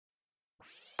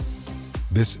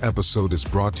This episode is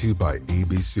brought to you by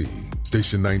ABC.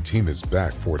 Station 19 is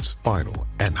back for its final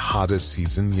and hottest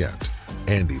season yet.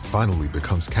 Andy finally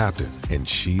becomes captain, and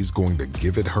she's going to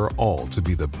give it her all to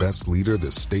be the best leader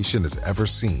the station has ever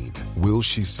seen. Will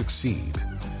she succeed?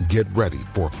 Get ready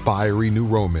for fiery new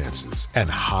romances and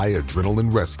high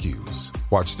adrenaline rescues.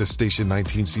 Watch the Station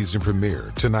 19 season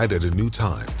premiere tonight at a new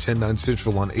time, 10/9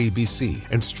 Central on ABC,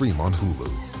 and stream on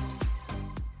Hulu.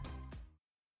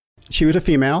 She was a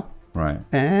female. Right.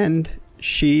 And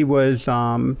she was,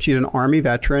 she's an Army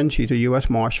veteran. She's a U.S.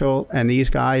 Marshal. And these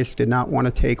guys did not want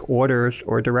to take orders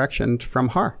or directions from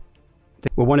her.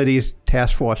 Well, one of these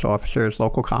task force officers,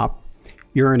 local cop,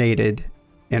 urinated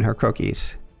in her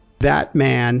cookies. That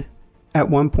man, at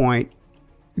one point,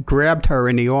 grabbed her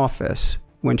in the office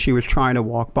when she was trying to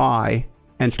walk by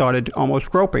and started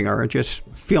almost groping her and just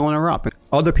feeling her up.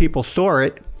 Other people saw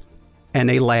it. And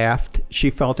they laughed. She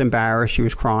felt embarrassed. She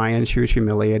was crying. She was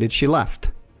humiliated. She left.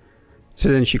 So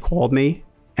then she called me,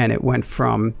 and it went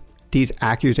from these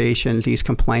accusations, these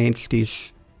complaints,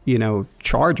 these,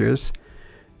 charges,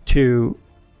 to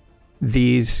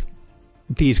these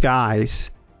guys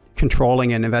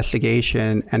controlling an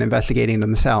investigation and investigating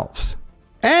themselves.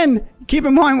 And keep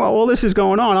in mind, while all this is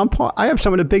going on, I have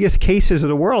some of the biggest cases of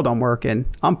the world I'm working.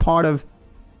 I'm part of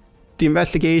the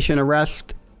investigation,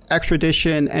 arrest,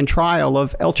 extradition, and trial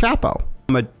of El Chapo.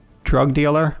 I'm a drug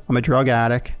dealer. I'm a drug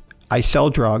addict. I sell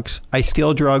drugs. I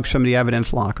steal drugs from the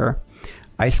evidence locker.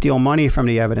 I steal money from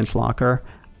the evidence locker.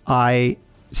 I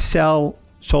sell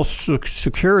social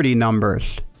security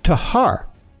numbers to her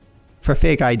for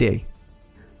fake ID.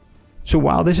 So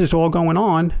while this is all going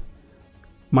on,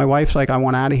 my wife's like, I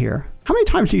want out of here. How many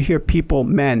times do you hear people,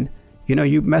 men,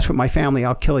 you mess with my family,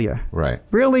 I'll kill you. Right.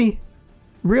 Really?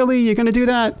 Really? You're going to do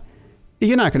that?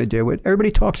 You're not going to do it.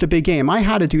 Everybody talks a big game. I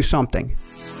had to do something.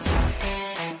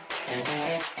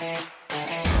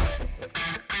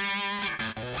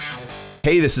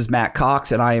 Hey, this is Matt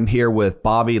Cox, and I am here with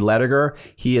Bobby Ledogar.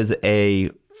 He is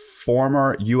a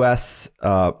former U.S.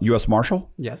 Marshal.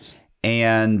 Yes.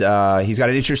 And he's got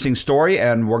an interesting story,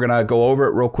 and we're going to go over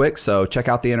it real quick, so check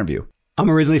out the interview. I'm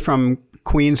originally from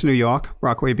Queens, New York,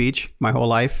 Rockaway Beach, my whole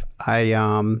life. I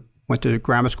went to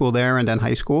grammar school there and then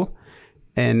high school.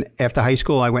 And after high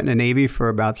school, I went in the Navy for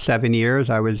about 7 years.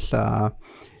 I was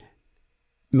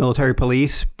military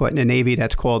police, but in the Navy,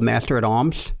 that's called Master at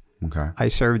Arms. Okay. I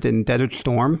served in Desert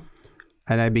Storm,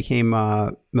 and I became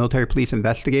a military police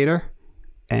investigator,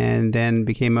 and then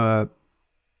became a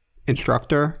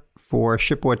instructor for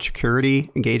shipboard security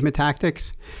engagement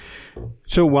tactics.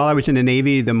 So while I was in the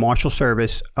Navy, the Marshal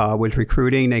Service was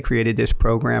recruiting. They created this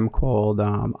program called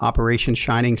Operation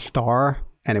Shining Star,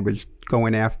 and it was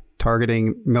going after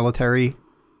targeting military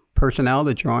personnel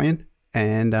to join.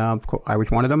 And I was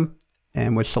one of them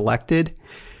and was selected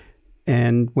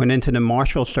and went into the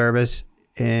Marshal Service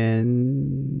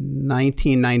in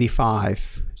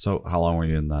 1995. So how long were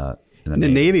you in the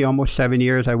Navy? Almost 7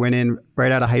 years. I went in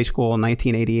right out of high school in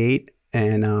 1988.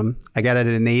 And I got out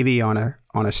of the Navy on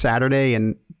a Saturday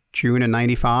in June of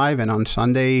 95. And on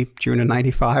Sunday, June of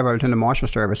 95, I was in the Marshal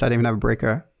Service. I didn't even have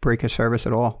a break of service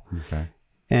at all. Okay.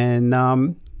 And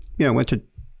went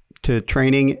to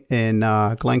training in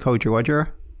Glencoe,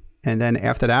 Georgia. And then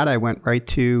after that, I went right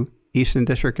to Eastern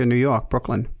District of New York,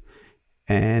 Brooklyn,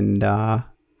 and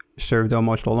served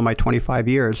almost all of my 25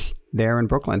 years there in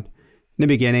Brooklyn. In the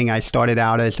beginning, I started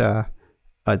out as a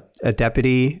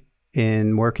deputy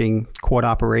in working court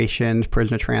operations,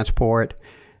 prisoner transport,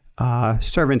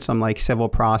 serving some like civil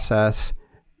process,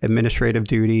 administrative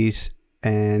duties,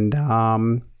 and,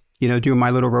 doing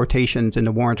my little rotations in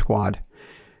the warrant squad.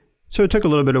 So it took a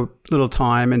little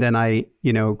time, and then I,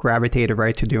 gravitated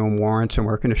right to doing warrants and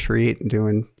working the street and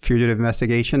doing fugitive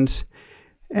investigations.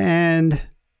 And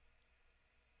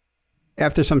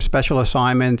after some special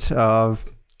assignments of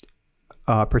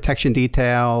protection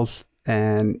details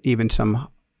and even some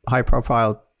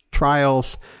high-profile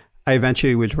trials, I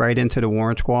eventually was right into the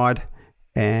warrant squad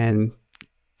and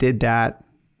did that.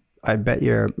 I bet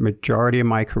your majority of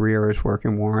my career is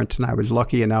working warrants, and I was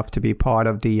lucky enough to be part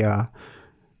of the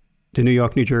New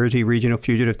York, New Jersey Regional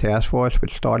Fugitive Task Force,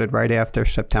 which started right after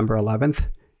September 11th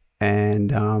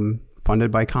and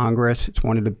funded by Congress. It's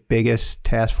one of the biggest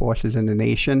task forces in the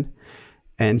nation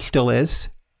and still is.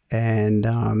 And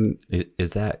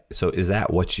is that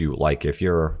what you like? If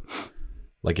you're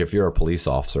a police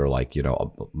officer, a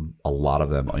lot of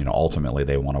them, ultimately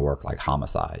they want to work like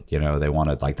homicide. They want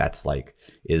to that's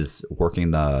is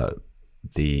working the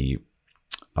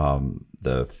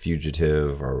the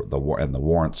fugitive or the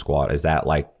warrant squad? Is that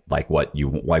like what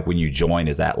you like when you join?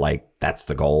 Is that like that's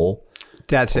the goal?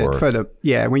 That's it for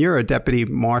when you're a deputy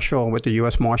marshal with the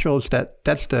U.S. Marshals,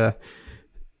 that's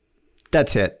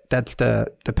it. That's the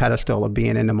pedestal of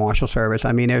being in the Marshal Service.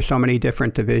 I mean, there's so many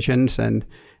different divisions and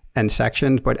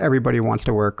sections, but everybody wants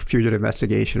to work fugitive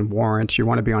investigation, warrants. You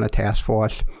want to be on a task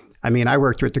force. I mean, I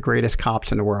worked with the greatest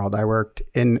cops in the world. I worked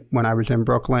when I was in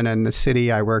Brooklyn and the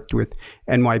city, I worked with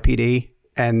NYPD,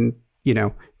 and,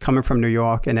 coming from New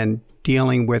York and then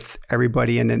dealing with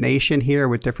everybody in the nation here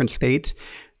with different states,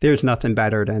 there's nothing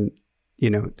better than,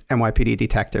 NYPD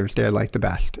detectives. They're like the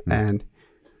best. Mm-hmm. And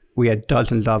we had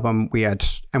dozens of them. We had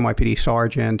NYPD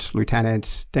sergeants,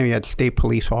 lieutenants, then we had state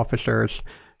police officers,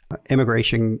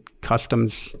 immigration,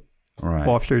 customs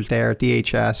officers there,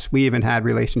 DHS. We even had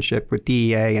relationship with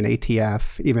DEA and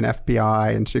ATF, even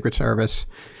FBI and Secret Service.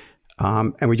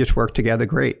 And we just worked together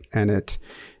great. And it's,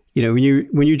 when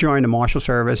you join the Marshal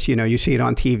Service, you see it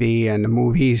on TV and the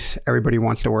movies, everybody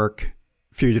wants to work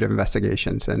fugitive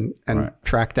investigations and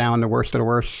track down the worst of the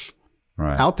worst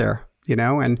out there,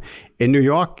 and in New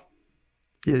York,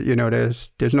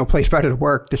 there's no place better to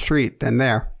work the street than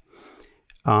there.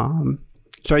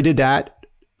 So I did that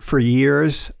for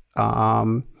years,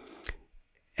 and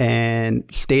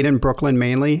stayed in Brooklyn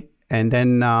mainly. And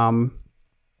then I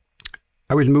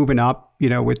was moving up,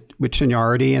 with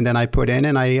seniority, and then I put in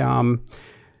and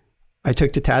I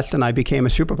took the test and I became a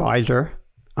supervisor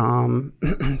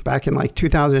back in like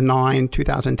 2009,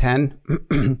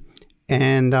 2010.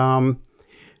 And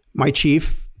my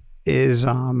chief is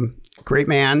a great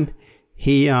man.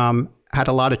 He had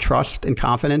a lot of trust and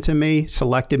confidence in me,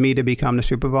 selected me to become the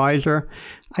supervisor.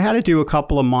 I had to do a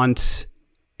couple of months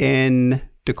in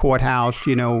the courthouse,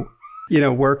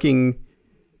 working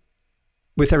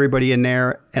with everybody in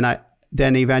there. And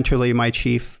then eventually my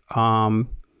chief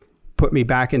put me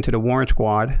back into the warrant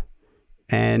squad.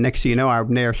 And next thing you know,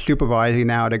 I'm there supervising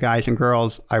now the guys and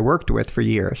girls I worked with for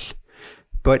years.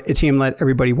 But it seemed like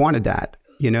everybody wanted that.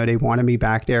 They wanted me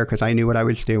back there because I knew what I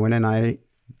was doing, and I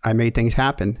made things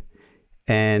happen.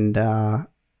 And I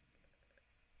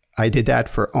did that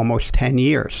for almost 10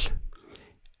 years.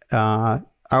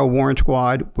 Our warrant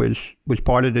squad was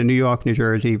part of the New York, New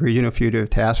Jersey Regional Fugitive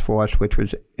Task Force, which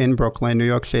was in Brooklyn, New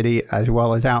York City, as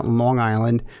well as out in Long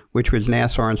Island, which was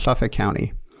Nassau and Suffolk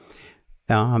County.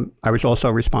 I was also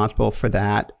responsible for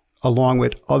that, along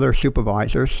with other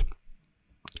supervisors.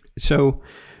 So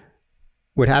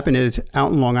what happened is,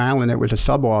 out in Long Island, it was a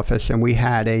sub office, and we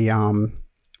had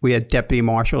deputy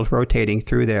marshals rotating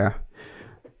through there.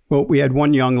 Well, we had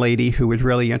one young lady who was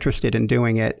really interested in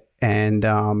doing it, and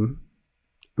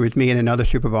it was me and another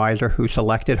supervisor who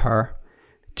selected her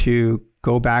to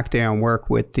go back there and work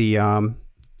with the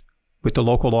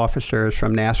local officers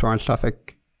from Nassau and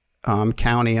Suffolk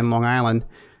County and Long Island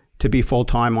to be full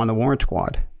time on the warrant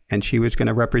squad. And she was going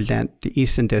to represent the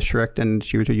Eastern District, and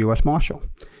she was a U.S. Marshal.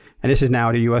 And this is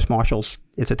now the U.S. Marshals.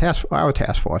 It's our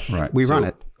task force. Right. We run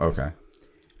it. Okay.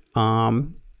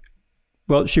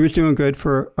 Well, she was doing good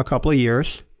for a couple of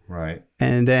years. Right.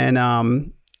 And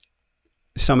then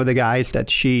some of the guys that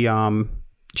she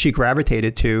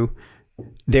gravitated to,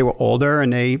 they were older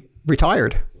and they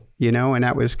retired, and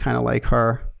that was kind of like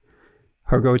her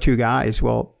go-to guys.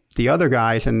 Well, the other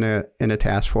guys in the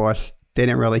task force, they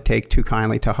didn't really take too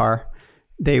kindly to her.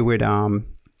 They would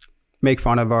make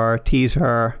fun of her, tease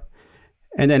her,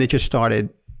 and then it just started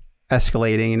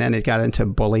escalating, and then it got into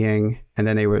bullying, and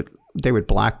then they would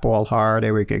blackball her,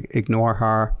 they would ignore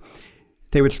her,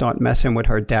 they would start messing with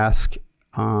her desk.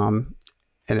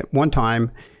 And at one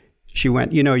time, she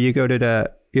went, you go to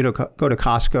go to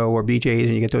Costco or BJ's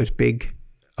and you get those big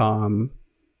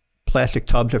plastic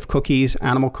tubs of cookies,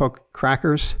 animal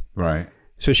crackers. Right.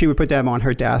 So she would put them on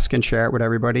her desk and share it with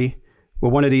everybody.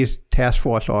 Well, one of these task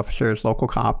force officers, local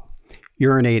cop,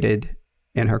 urinated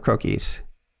in her cookies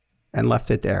and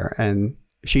left it there. And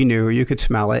she knew, you could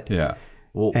smell it. Yeah.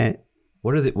 Well, and,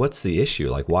 what's the issue?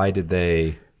 Like, why did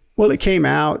they? Well, it came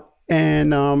out,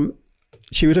 and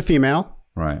she was a female.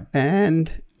 Right.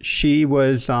 And she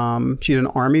was, she's an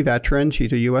Army veteran.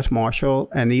 She's a U.S. Marshal.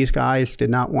 And these guys did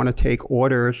not want to take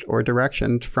orders or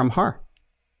directions from her.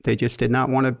 They just did not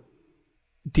want to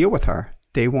deal with her.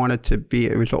 They wanted to be,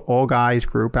 it was an all guys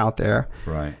group out there.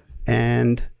 Right.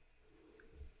 And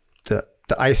the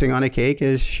icing on the cake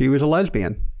is she was a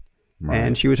lesbian. Right.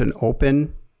 And she was an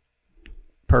open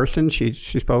person. She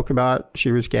spoke about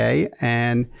she was gay,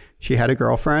 and she had a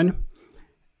girlfriend,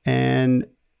 and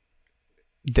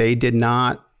they did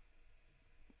not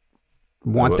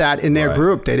want that in their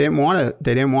group. They didn't want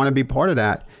to be part of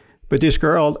that. But this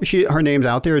girl, her name's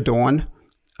out there, Dawn.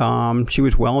 She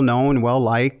was well known, well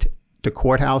liked. The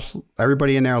courthouse,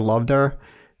 everybody in there loved her.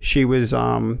 She was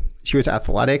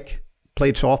athletic,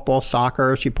 played softball,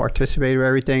 soccer. She participated in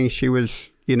everything. She was,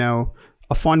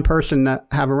 a fun person to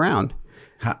have around.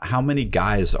 How many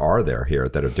guys are there here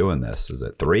that are doing this? Is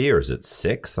it 3 or is it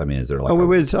 6? I mean, is there like? It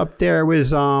was up there. It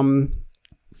was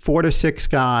 4 to 6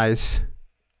 guys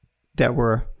that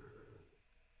were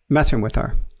messing with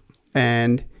her,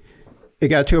 and it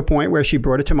got to a point where she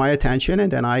brought it to my attention,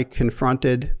 and then I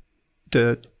confronted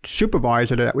the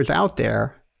supervisor that was out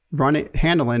there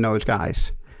handling those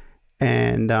guys,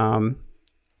 and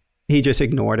he just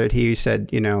ignored it. He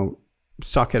said,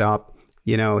 suck it up.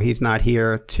 He's not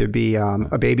here to be a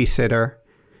babysitter.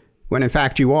 When in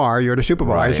fact you are. You're the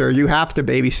supervisor. Right. You have to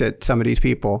babysit some of these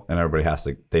people. And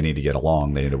everybody they need to get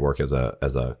along. They need to work as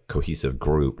a cohesive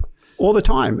group. All the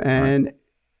time. And right.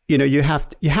 You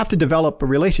have to develop a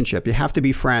relationship. You have to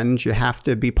be friends. You have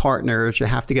to be partners. You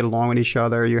have to get along with each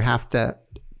other. You have to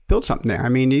build something there. I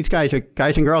mean, these guys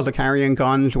and girls are carrying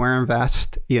guns, wearing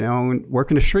vests, and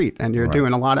working the street, and you're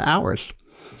doing a lot of hours.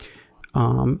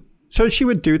 So she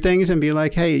would do things and be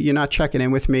like, hey, you're not checking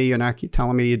in with me. You're not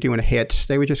telling me you're doing a hit.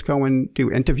 They would just go and do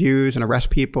interviews and arrest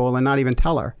people and not even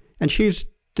tell her. And she's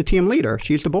the team leader.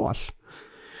 She's the boss.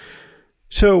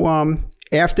 So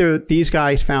after these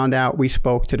guys found out we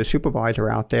spoke to the supervisor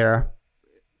out there,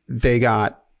 they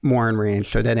got more enraged.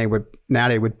 So then they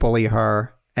would bully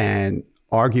her and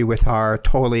argue with her,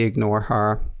 totally ignore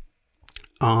her,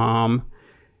 and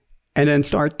then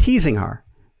start teasing her.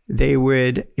 They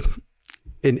would...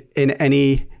 In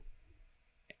any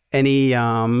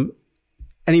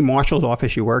marshal's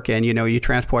office you work in, you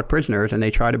transport prisoners, and they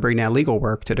try to bring their legal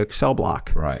work to the cell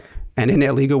block. Right. And in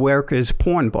their legal work is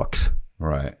porn books.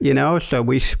 Right. So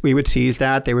we would seize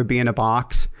that. They would be in a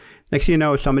box. Next thing you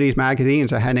know, some of these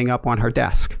magazines are heading up on her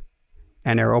desk,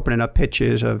 and they're opening up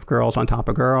pictures of girls on top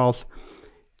of girls.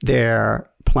 They're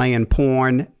playing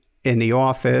porn in the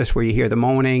office where you hear the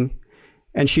moaning,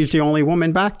 and she's the only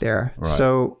woman back there. Right.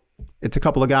 So it's a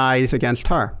couple of guys against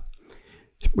her.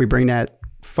 We bring that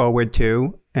forward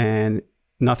too, and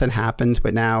nothing happens,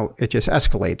 but now it just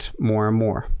escalates more and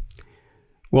more.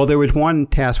 Well, there was one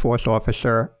task force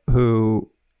officer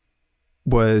who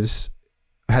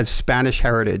had Spanish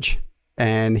heritage,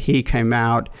 and he came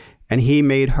out and he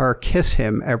made her kiss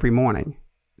him every morning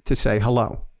to say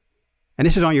hello. And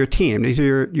this is on your team. These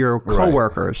are your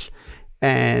coworkers. Right.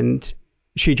 And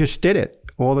she just did it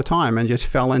all the time and just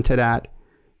fell into that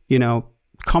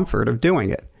comfort of doing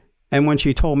it. And when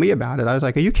she told me about it, I was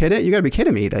like, are you kidding? You gotta be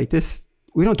kidding me. Like this,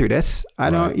 we don't do this. I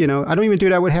don't even do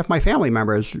that with half my family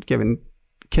members, giving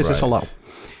kisses hello.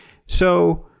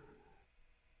 So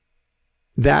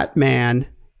that man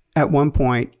at one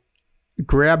point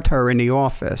grabbed her in the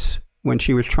office when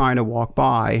she was trying to walk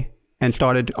by and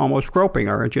started almost groping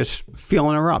her and just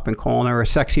feeling her up and calling her a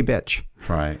sexy bitch.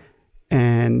 Right.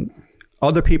 And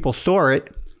other people saw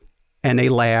it, and they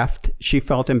laughed. She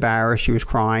felt embarrassed. She was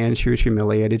crying. She was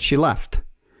humiliated. She left.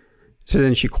 So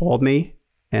then she called me,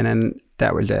 and then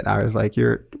that was it. I was like,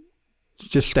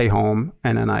 just stay home.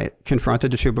 And then I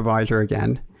confronted the supervisor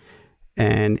again,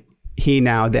 and he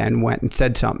now then went and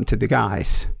said something to the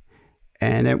guys.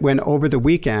 And it went over the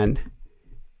weekend,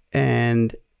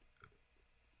 and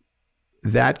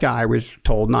that guy was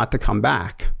told not to come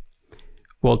back.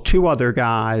 Well, 2 other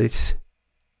guys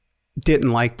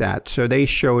didn't like that. So they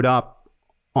showed up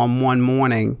on one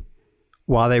morning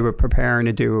while they were preparing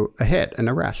to do a hit, an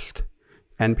arrest.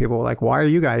 And people were like, why are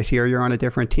you guys here? You're on a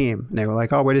different team. And they were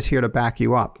like, oh, we're just here to back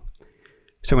you up.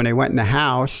 So when they went in the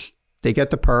house, they get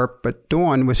the perp, but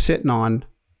Dawn was sitting on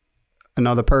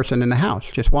another person in the house,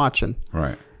 just watching.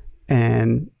 Right.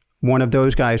 And one of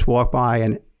those guys walked by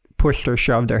and pushed her,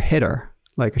 shoved her, hit her,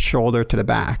 like a shoulder to the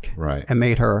back. Right. And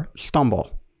made her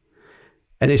stumble.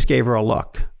 And they just gave her a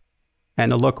look.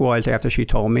 And the look was, after she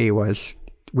told me, was,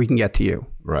 we can get to you.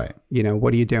 Right.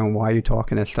 What are you doing? Why are you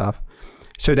talking this stuff?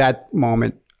 So that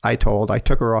moment I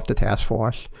took her off the task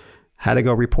force, had to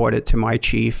go report it to my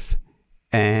chief.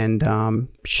 And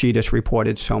she just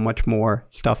reported so much more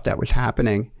stuff that was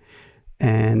happening.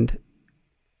 And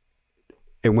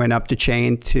it went up the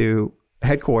chain to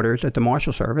headquarters at the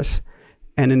Marshal Service.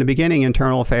 And in the beginning,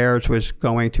 Internal Affairs was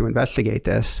going to investigate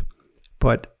this.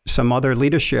 But some other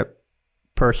leadership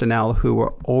personnel who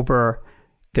were over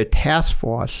the task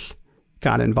force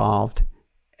got involved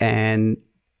and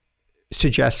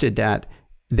suggested that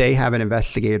they have an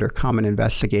investigator come and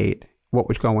investigate what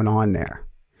was going on there.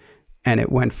 And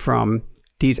it went from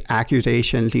these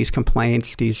accusations, these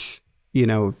complaints, these,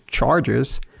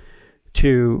 charges,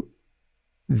 to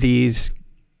these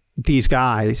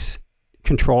guys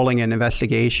controlling an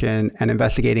investigation and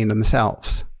investigating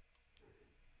themselves.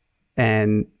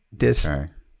 And this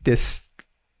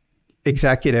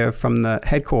executive from the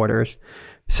headquarters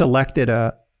selected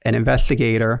an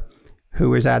investigator who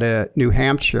was out of New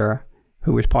Hampshire,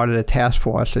 who was part of the task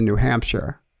force in New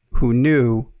Hampshire, who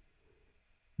knew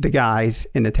the guys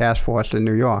in the task force in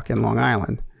New York and Long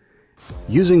Island.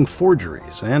 Using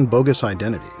forgeries and bogus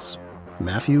identities,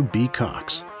 Matthew B.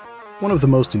 Cox, one of the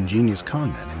most ingenious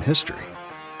con men in history,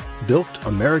 built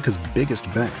America's biggest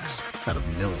banks out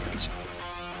of millions.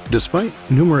 Despite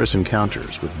numerous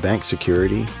encounters with bank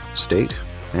security, state,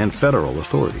 and federal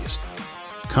authorities,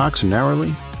 Cox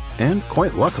narrowly, and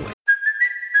quite luckily,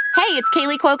 Hey, it's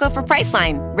Kaylee Cuoco for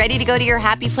Priceline. Ready to go to your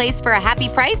happy place for a happy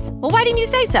price? Well, why didn't you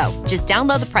say so? Just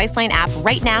download the Priceline app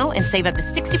right now and save up to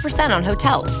 60% on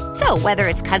hotels. So whether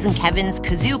it's Cousin Kevin's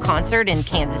Kazoo Concert in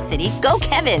Kansas City, go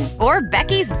Kevin, or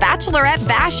Becky's Bachelorette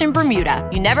Bash in Bermuda,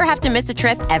 you never have to miss a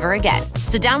trip ever again.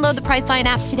 So download the Priceline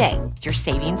app today. Your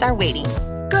savings are waiting.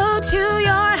 Go to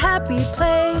your happy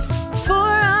place for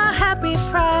a happy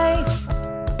price.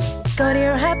 Go to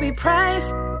your happy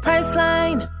price,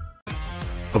 Priceline.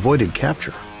 avoided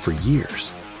capture for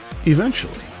years.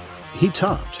 Eventually, he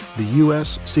topped the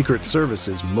U.S. Secret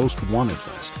Service's most wanted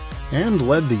list and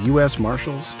led the U.S.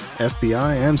 Marshals,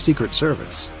 FBI, and Secret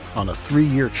Service on a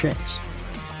 3-year chase,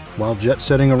 while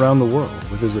jet-setting around the world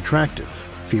with his attractive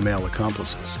female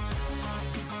accomplices.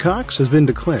 Cox has been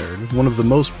declared one of the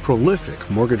most prolific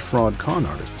mortgage fraud con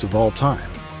artists of all time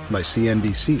by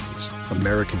CNBC's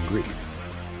American Greed.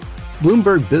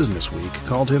 Bloomberg Businessweek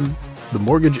called him the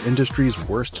mortgage industry's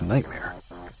worst nightmare,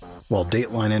 while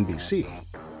Dateline NBC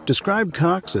described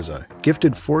Cox as a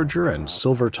gifted forger and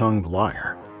silver-tongued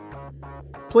liar.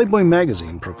 Playboy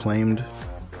magazine proclaimed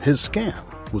his scam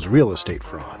was real estate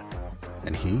fraud,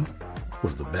 and he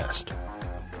was the best.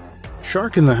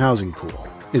 Shark in the Housing Pool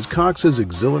is Cox's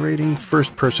exhilarating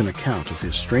first-person account of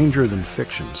his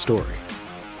stranger-than-fiction story.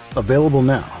 Available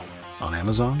now on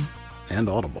Amazon and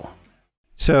Audible.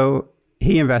 So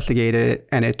he investigated it,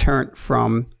 and it turned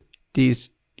from these,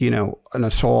 an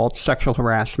assault, sexual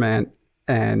harassment,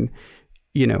 and,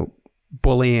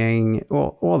 bullying,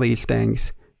 all these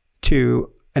things,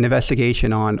 to an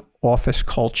investigation on office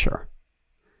culture,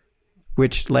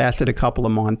 which lasted a couple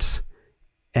of months.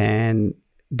 And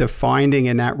the finding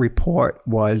in that report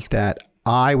was that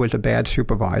I was a bad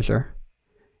supervisor,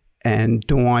 and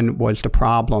Dawn was the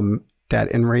problem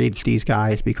that enraged these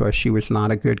guys because she was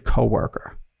not a good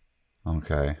coworker.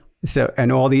 Okay. So,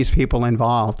 and all these people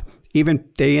involved, even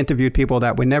they interviewed people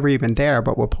that were never even there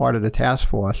but were part of the task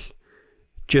force,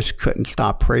 just couldn't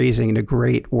stop praising the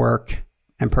great work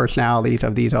and personalities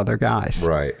of these other guys.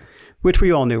 Right. Which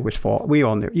we all knew was false. We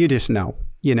all knew. You just know,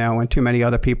 and too many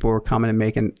other people were coming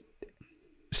and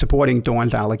supporting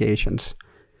Dawn's allegations.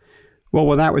 Well,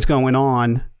 while that was going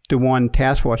on, the one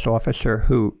task force officer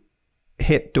who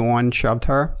hit Dawn, shoved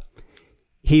her,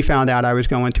 he found out I was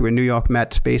going to a New York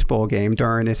Mets baseball game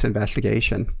during this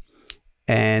investigation.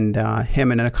 And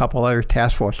him and a couple other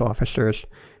task force officers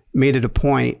made it a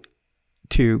point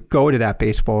to go to that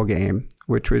baseball game,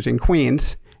 which was in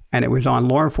Queens, and it was on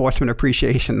Law Enforcement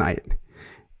Appreciation Night.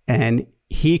 And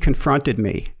he confronted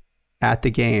me at the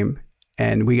game,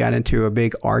 and we got into a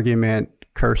big argument,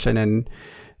 cursing and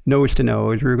nose to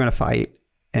nose. We were going to fight.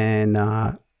 And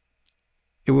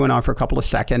it went on for a couple of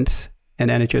seconds. And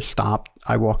then it just stopped.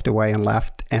 I walked away and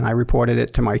left, and I reported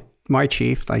it to my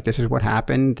chief. Like, this is what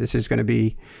happened. This is going to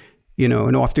be,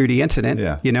 an off-duty incident.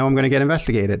 Yeah. I'm going to get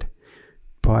investigated.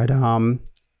 But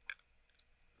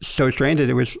so strange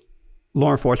that it was Law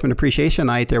Enforcement Appreciation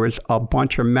Night. There was a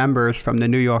bunch of members from the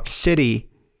New York City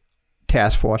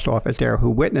task force office there who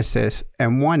witnessed this,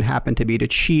 and one happened to be the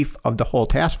chief of the whole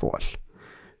task force.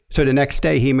 So the next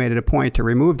day, he made it a point to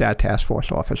remove that task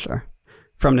force officer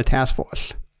from the task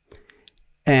force.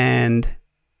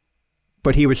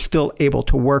 But he was still able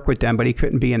to work with them, but he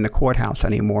couldn't be in the courthouse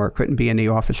anymore, couldn't be in the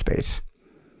office space.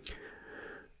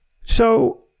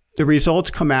 So the results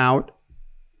come out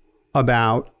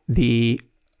about the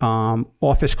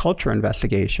office culture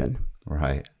investigation.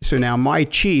 Right. So now my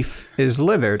chief is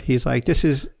livid. He's like, this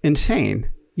is insane.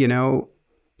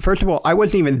 First of all, I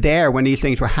wasn't even there when these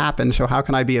things were happening, so how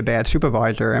can I be a bad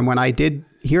supervisor? And when I did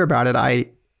hear about it,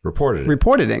 I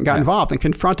reported it and got involved and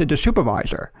confronted the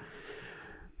supervisor.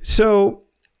 So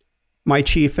my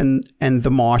chief and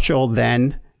the marshal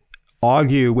then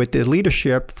argue with the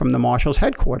leadership from the marshal's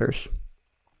headquarters.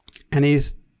 And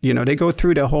they go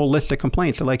through the whole list of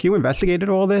complaints. They're like, you investigated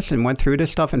all this and went through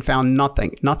this stuff and found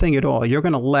nothing at all. You're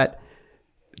going to let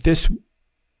this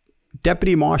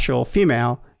deputy marshal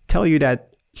female tell you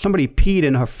that somebody peed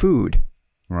in her food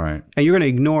Right. And you're going to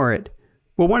ignore it.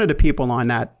 Well, one of the people on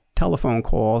that telephone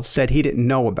call said he didn't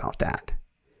know about that.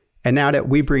 And now that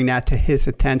we bring that to his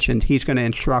attention, he's going to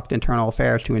instruct Internal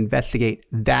Affairs to investigate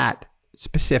that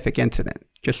specific incident,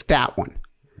 just that one,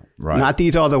 Right. not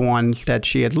these other ones that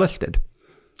she had listed.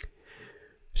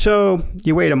 So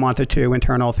you wait a month or two,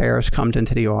 Internal Affairs comes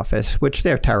into the office, which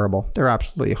they're terrible. They're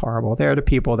absolutely horrible. They're the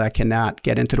people that cannot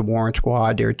get into the warrant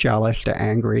squad. They're jealous. They're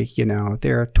angry. You know,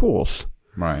 they're tools.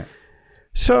 Right.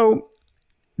 So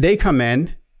they come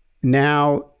in.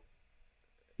 Now,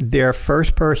 their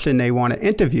first person they want to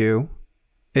interview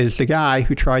is the guy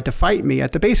who tried to fight me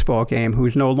at the baseball game,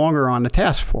 who's no longer on the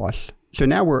task force. So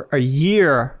now we're a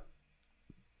year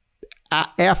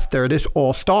after this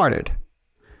all started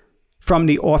from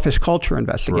the office culture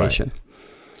investigation.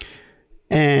 Right.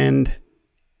 And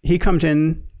he comes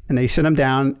in and they sit him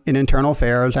down in Internal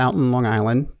Affairs out in Long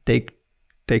Island. They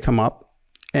come up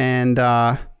and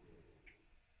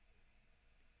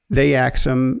they ask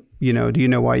him, you know, do you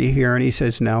know why you're here? And he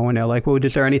says no. And they're like, well,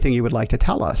 is there anything you would like to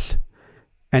tell us?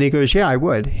 And he goes, yeah, I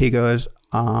would. He goes,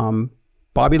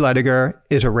 Bobby Ledogar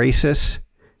is a racist.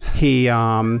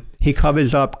 He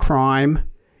covers up crime.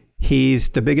 He's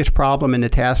the biggest problem in the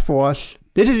task force.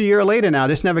 This is a year later now.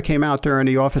 This never came out during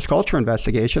the office culture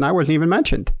investigation. I wasn't even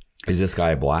mentioned. Is this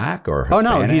guy black or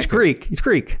Hispanic? Oh, no, he's Greek. He's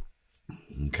Greek.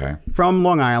 Okay. From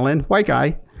Long Island, white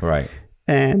guy. Right.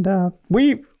 And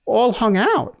we all hung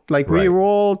out. Like we were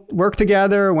all worked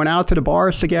together, went out to the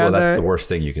bars together. Well, that's the worst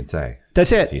thing you can say.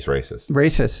 That's it. He's racist.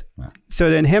 Racist. Yeah. So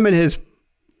then him and his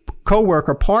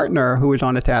co-worker partner who was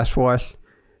on the task force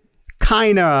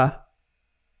kind of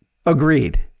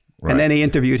agreed. Right. And then he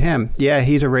interviewed him. Yeah,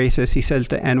 he's a racist. He says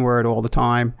the N-word all the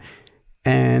time.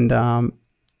 And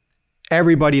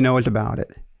everybody knows about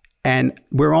it. And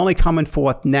we're only coming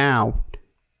forth now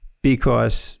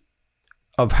because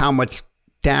of how much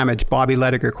damage Bobby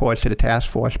Ledogar caused to the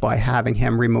task force by having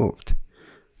him removed.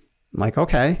 I'm like,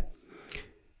 okay.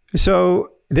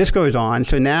 So this goes on.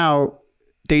 So now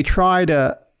they try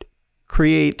to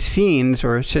create scenes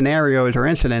or scenarios or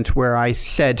incidents where I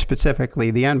said specifically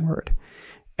the N-word.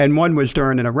 And one was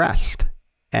during an arrest.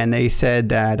 And they said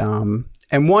that,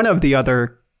 and one of the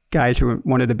other guys who were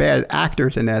one of the bad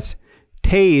actors in this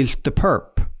tased the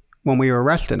perp when we were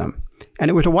arresting him. And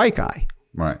it was a white guy.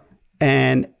 Right.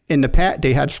 And in the past,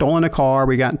 they had stolen a car.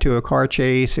 We got into a car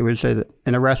chase. It was an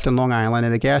arrest in Long Island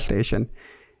at a gas station.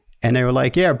 And they were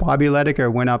like, yeah, Bobby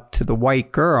Ledogar went up to the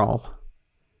white girl.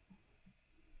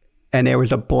 And there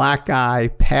was a black guy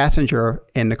passenger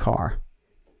in the car.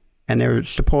 And there was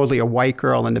supposedly a white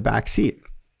girl in the back seat.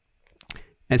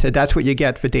 And said, that's what you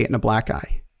get for dating a black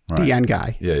guy, right. The N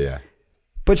guy. Yeah, yeah.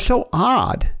 But so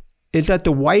odd is that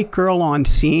the white girl on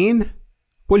scene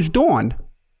was Dawn,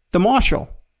 the Marshal.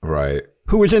 Right.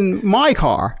 Who was in my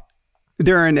car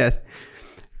during this.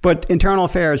 But Internal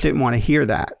Affairs didn't want to hear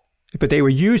that. But they were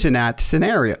using that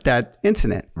scenario, that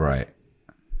incident. Right.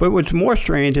 But what's more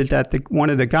strange is that one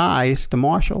of the guys, the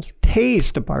marshals,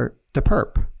 tased the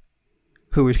perp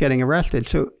who was getting arrested.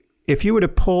 So if you would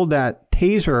have pulled that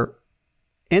taser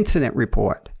incident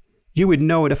report, you would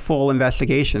know the full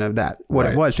investigation of that, what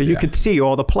it was. So you could see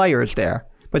all the players there,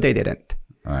 but they didn't.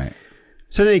 Right.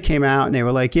 So they came out and they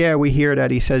were like, yeah, we hear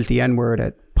that he says the N-word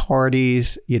at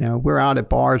parties. You know, we're out at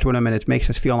bars with him and it makes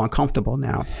us feel uncomfortable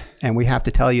now. And we have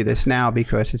to tell you this now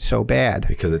because it's so bad.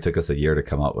 Because it took us a year to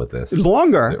come up with this.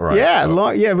 Longer. Right.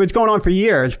 Yeah. Yeah. It's going on for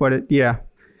years, but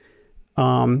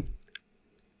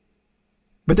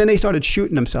but then they started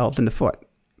shooting themselves in the foot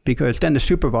because then the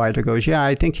supervisor goes, yeah,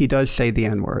 I think he does say the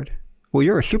N-word. Well,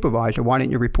 you're a supervisor. Why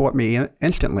didn't you report me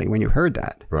instantly when you heard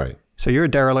that? Right. So you're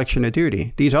a dereliction of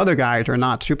duty. These other guys are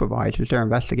not supervisors. They're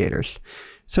investigators.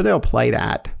 So they'll play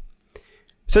that.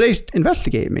 So they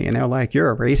investigate me and they're like,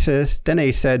 you're a racist. Then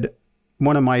they said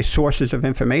one of my sources of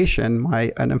information,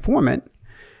 an informant,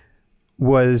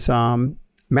 was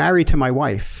married to my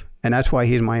wife. And that's why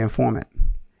he's my informant.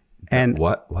 And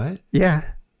What? Yeah.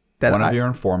 One of your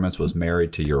informants was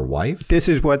married to your wife? This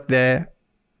is what the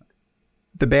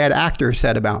bad actor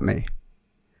said about me.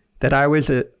 That I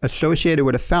was associated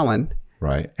with a felon.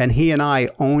 Right. And he and I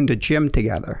owned a gym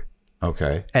together.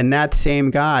 Okay. And that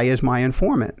same guy is my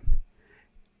informant.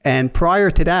 And prior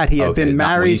to that, he had been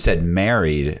married. When you said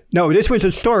married. No, this was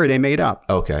a story they made up.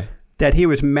 Okay. That he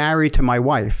was married to my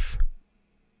wife.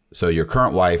 So your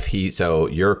current wife,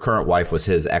 your current wife was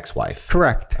his ex-wife.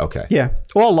 Correct. Okay. Yeah.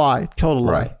 All lie. Total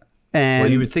lie. Right. And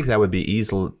well, you would think that would be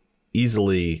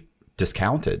easily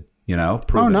discounted, you know?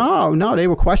 Proven. Oh, no. They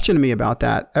were questioning me about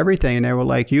that. Everything. And they were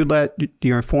like, you let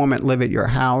your informant live at your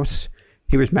house.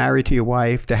 He was married to your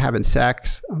wife. They're having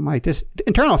sex. I'm like, this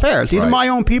Internal Affairs. These are my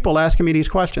own people asking me these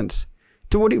questions.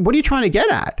 So what are you trying to get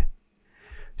at?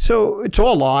 So it's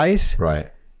all lies.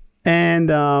 Right. And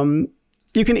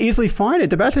you can easily find it.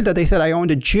 The best is that they said I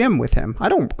owned a gym with him. I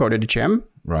don't go to the gym.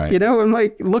 Right. You know, I'm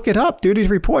like, look it up, do these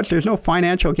reports. There's no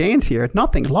financial gains here.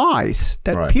 Nothing. Lies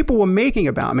that Right. people were making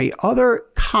about me. Other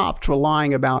cops were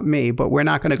lying about me, but we're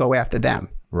not going to go after them.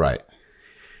 Right.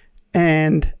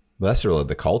 And Well, that's really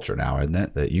the culture now, isn't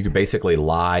it? That you can basically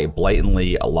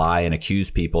blatantly lie and accuse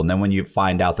people. And then when you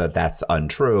find out that that's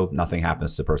untrue, nothing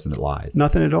happens to the person that lies.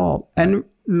 nothing at all. And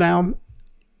now,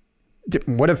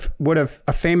 what if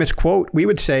a famous quote we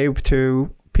would say to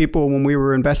people when we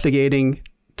were investigating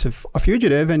to a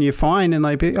fugitive, and you find and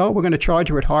like, oh, we're going to charge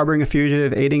you with harboring a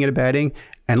fugitive, aiding and abetting,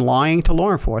 and lying to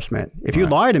law enforcement. If you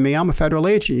lie to me, I'm a federal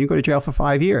agent. You go to jail for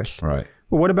 5 years. Right.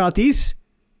 Well, what about these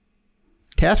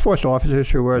task force officers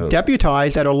who were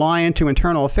deputized that are lying to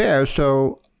internal affairs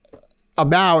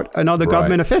about another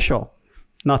government official?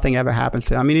 Nothing ever happens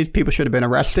to them. I mean, these people should have been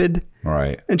arrested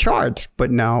and charged,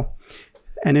 but no.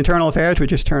 And internal affairs would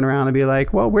just turn around and be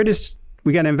like, well, we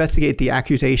got to investigate the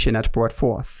accusation that's brought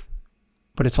forth.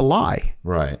 But it's a lie.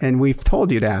 Right. And we've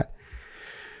told you that.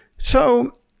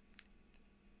 So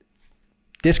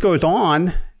this goes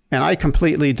on, and I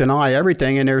completely deny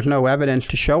everything, and there's no evidence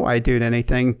to show I did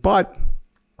anything. But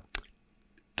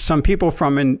some people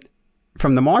from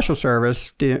the Marshal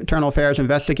Service, the Internal Affairs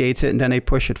investigates it, and then they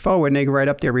push it forward, and they write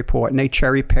up their report, and they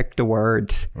cherry pick the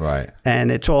words. Right.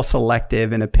 And it's all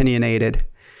selective and opinionated.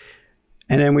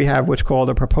 And then we have what's called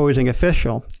a proposing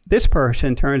official. This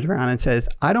person turns around and says,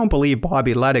 I don't believe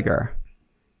Bobby Ledogar.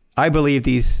 I believe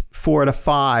these 4 to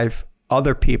 5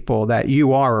 other people that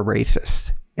you are a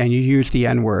racist and you use the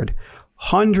N-word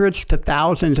hundreds to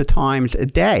thousands of times a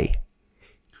day.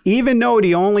 Even though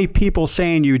the only people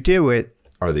saying you do it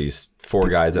are these 4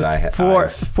 guys that I have.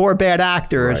 Four bad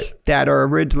actors that are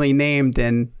originally named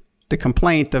in the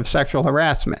complaint of sexual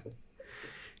harassment.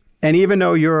 And even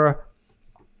though you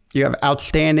have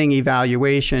outstanding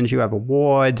evaluations, you have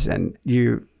awards, and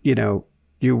you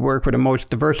work with the most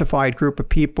diversified group of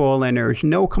people, and there's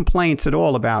no complaints at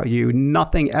all about you.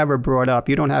 Nothing ever brought up.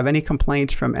 You don't have any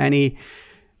complaints from any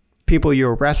people you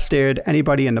arrested,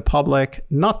 anybody in the public,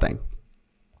 nothing.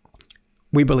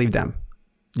 We believe them.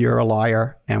 You're a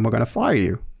liar, and we're going to fire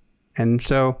you. And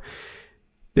so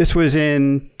this was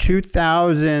in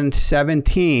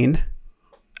 2017.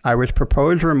 I was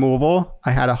proposed removal. I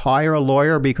had to hire a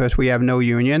lawyer because we have no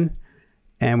union,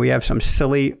 and we have some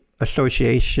silly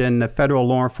association, the Federal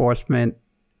Law Enforcement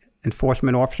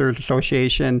Officers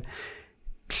Association.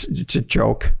 It's a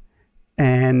joke.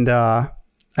 And I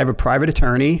have a private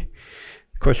attorney.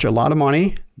 It costs you a lot of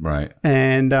money. Right.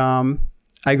 And I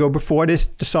go before this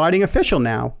deciding official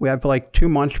now. We have like 2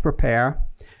 months to prepare.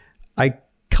 I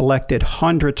collected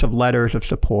hundreds of letters of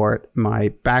support. My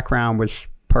background was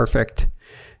perfect.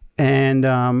 And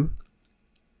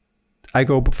I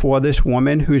go before this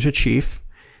woman who's a chief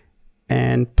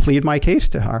and plead my case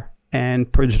to her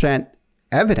and present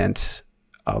evidence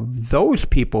of those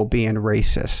people being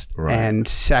racist and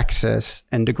sexist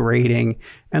and degrading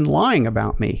and lying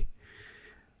about me.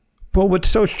 But what's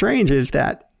so strange is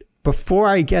that before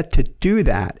I get to do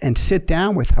that and sit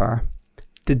down with her,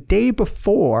 the day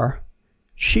before,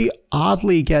 she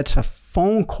oddly gets a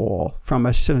phone call from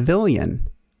a civilian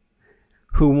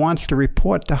who wants to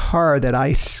report to her that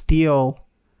I steal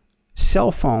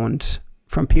cell phones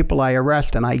from people I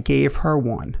arrest, and I gave her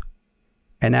one,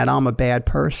 and that I'm a bad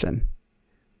person.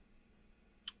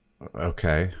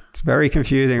 Okay. It's very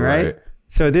confusing, right?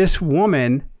 So this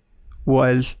woman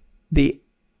was the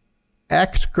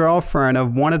ex-girlfriend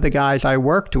of one of the guys I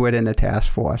worked with in the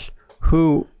task force,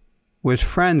 who was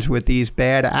friends with these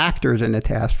bad actors in the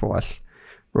task force,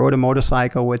 rode a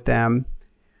motorcycle with them.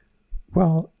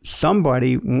 Well,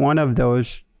 one of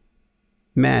those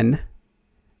men,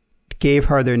 gave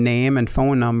her their name and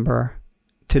phone number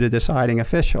to the deciding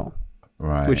official,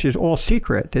 which is all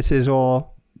secret. This is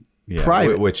all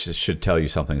private. Which should tell you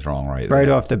something's wrong right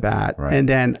off the bat. Right. And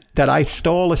then that I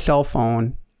stole a cell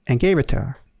phone and gave it to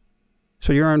her.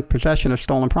 So you're in possession of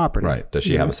stolen property. Right. Does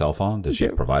she have a cell phone? Did she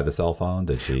provide the cell phone?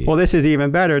 Did she? Well, this is even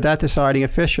better. That deciding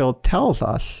official tells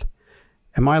us,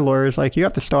 and my lawyer's like, you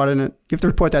have to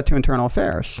report that to Internal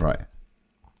Affairs. Right.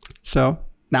 So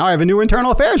now I have a new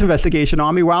Internal Affairs investigation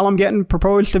on me while I'm getting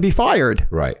proposed to be fired.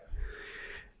 Right.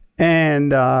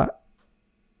 And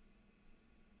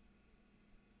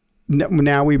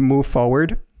now we move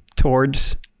forward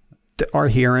towards our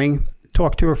hearing.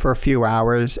 Talk to her for a few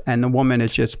hours, and the woman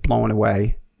is just blown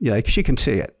away. Like, she can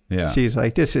see it. Yeah. She's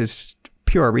like, this is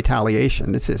pure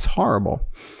retaliation. This is horrible.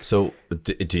 So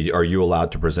are you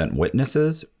allowed to present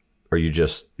witnesses? Or you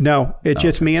just... No, it's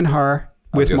just me and her.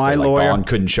 with my lawyer. Dawn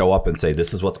couldn't show up and say,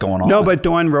 this is what's going on. No, but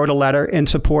Dawn wrote a letter in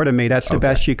support of me. That's the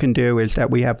best you can do, is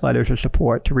that we have letters of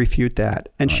support to refute that.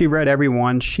 And she read every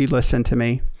one. She listened to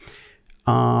me.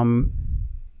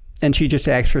 And she just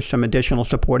asked for some additional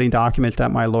supporting documents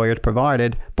that my lawyers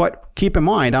provided. But keep in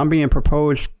mind, I'm being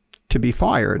proposed to be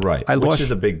fired. Right, which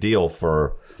is a big deal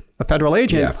for a federal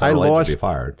agent. Yeah, federal agent to be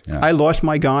fired. Yeah. I lost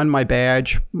my gun, my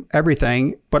badge,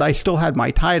 everything, but I still had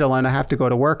my title, and I have to go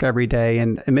to work every day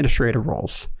in administrative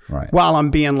roles. Right. While I'm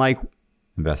being like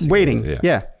waiting.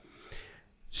 Yeah.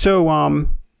 So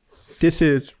this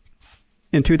is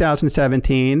in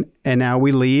 2017, and now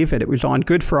we leave, and it was on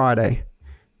Good Friday.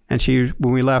 And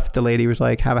when we left, the lady was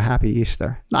like, "Have a happy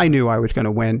Easter." I knew I was going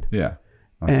to win. Yeah.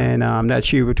 Okay. And that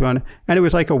she would run. And it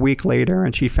was like a week later,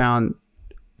 and she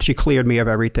cleared me of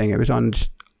everything. It was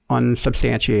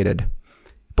unsubstantiated.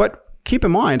 But keep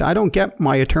in mind, I don't get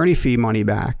my attorney fee money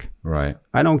back. Right.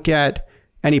 I don't get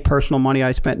any personal money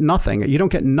I spent. Nothing. You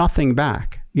don't get nothing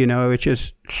back. It's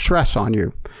just stress on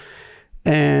you.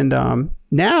 And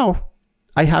now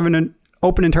I have an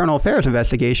open internal affairs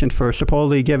investigation for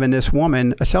supposedly giving this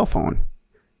woman a cell phone.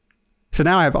 So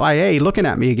now I have IA looking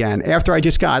at me again after I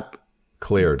just got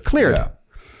cleared. Yeah.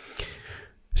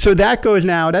 So that goes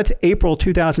now, that's April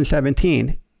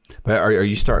 2017. But are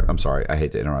you I'm sorry, I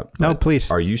hate to interrupt. No, please.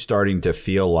 Are you starting to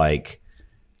feel like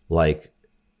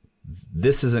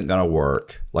this isn't going to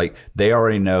work? Like they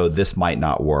already know this might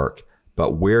not work,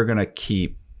 but we're going to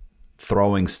keep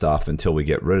throwing stuff until we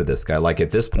get rid of this guy. Like at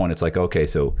this point, it's like, okay,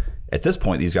 so at this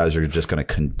point, these guys are just going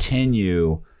to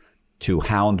continue to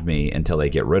hound me until they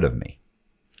get rid of me.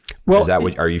 Well,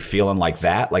 are you feeling like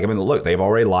that? Like, I mean, look, they've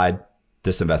already lied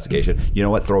this investigation. You know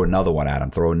what? Throw another one at them.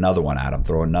 Throw another one at them.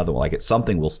 Throw another one. Like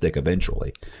something will stick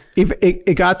eventually. If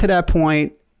it got to that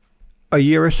point a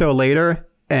year or so later,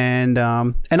 and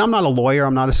I'm not a lawyer,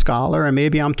 I'm not a scholar, and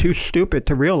maybe I'm too stupid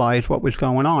to realize what was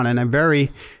going on, and I'm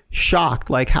very shocked.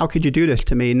 Like, how could you do this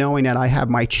to me, knowing that I have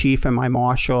my chief and my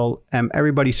marshal and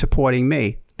everybody supporting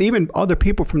me? Even other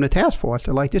people from the task force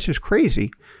are like, this is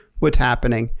crazy what's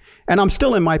happening. And I'm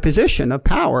still in my position of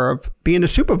power of being a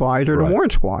supervisor of the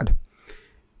Warrant Squad.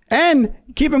 And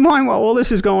keep in mind, while all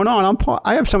this is going on,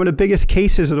 I have some of the biggest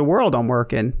cases of the world I'm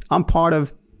working. I'm part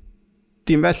of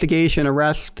the investigation,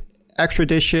 arrest,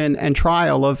 extradition, and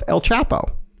trial of El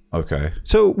Chapo. Okay.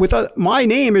 So with my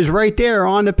name is right there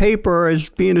on the paper as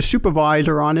being a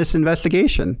supervisor on this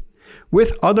investigation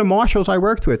with other marshals I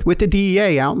worked with the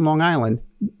DEA out in Long Island.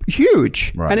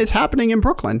 Huge. Right. And it's happening in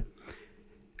Brooklyn.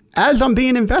 As I'm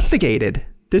being investigated,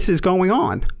 this is going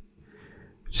on.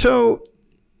 So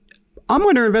I'm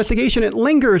under investigation. It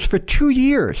lingers for 2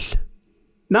 years.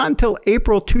 Not until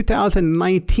April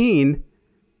 2019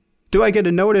 do I get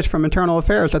a notice from Internal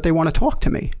Affairs that they want to talk to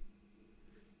me.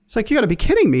 It's like, you got to be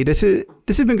kidding me. This has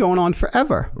been going on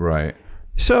forever. Right.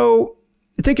 So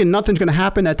thinking nothing's going to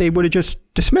happen, that they would have just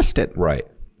dismissed it. Right.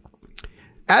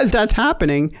 As that's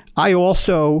happening, I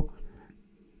also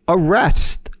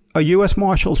arrest a U.S.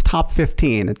 Marshal's top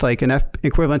 15. It's like an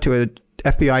equivalent to an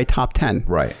FBI top 10.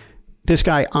 Right. This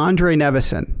guy, Andre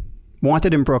Nevison,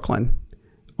 wanted in Brooklyn,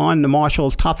 on the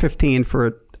Marshal's top 15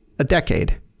 for a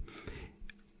decade.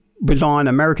 Was on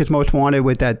America's Most Wanted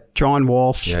with that John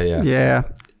Walsh. Yeah.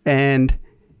 And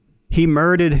he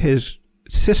murdered his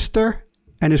sister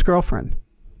and his girlfriend.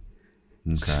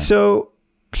 Okay. So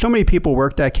many people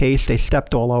worked that case. They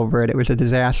stepped all over it. It was a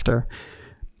disaster.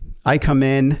 I come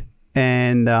in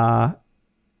and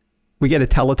we get a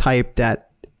teletype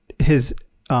that his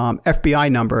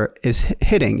FBI number is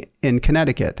hitting in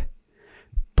Connecticut.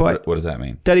 But what does that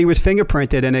mean? That he was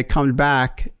fingerprinted, and it comes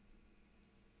back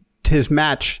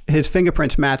to his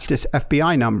fingerprints match this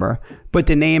FBI number, but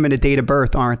the name and the date of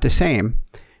birth aren't the same.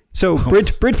 So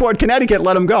Bridgeport, Connecticut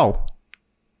let him go.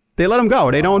 They let him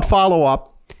go. They don't follow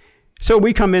up. So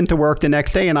we come into work the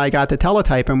next day, and I got the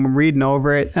teletype, and we're reading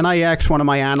over it, and I asked one of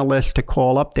my analysts to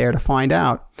call up there to find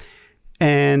out.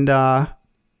 And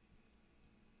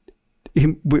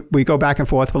we go back and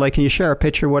forth. We're like, can you share a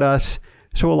picture with us?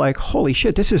 So we're like, holy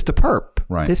shit, this is the perp.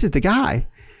 Right. This is the guy.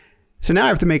 So now I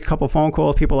have to make a couple phone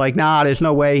calls. People are like, nah, there's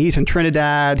no way. He's in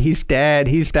Trinidad. He's dead.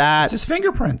 He's that. It's his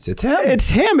fingerprints. It's him. It's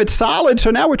him. It's solid. So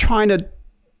now we're trying to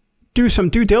do some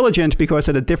due diligence because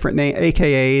of the different name,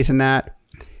 AKAs and that.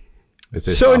 It's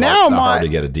not hard to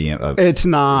get a DM. It's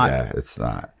not. Yeah, it's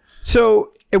not.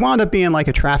 So it wound up being like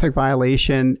a traffic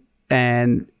violation.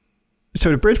 And so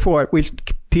the Bridgeport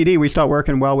PD, we start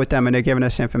working well with them, and they're giving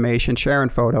us information, sharing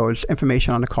photos,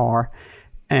 information on the car.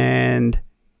 And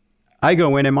I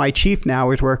go in, and my chief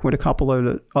now is working with a couple of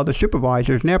the other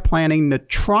supervisors, and they're planning the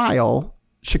trial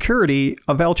security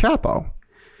of El Chapo.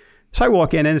 So I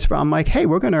walk in, and I'm like, hey,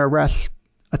 we're going to arrest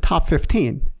a top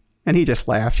 15. And he just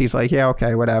laughs. He's like, yeah,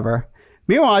 okay, whatever.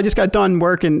 Meanwhile, I just got done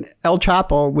working El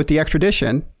Chapo with the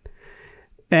extradition,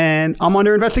 and I'm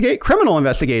under criminal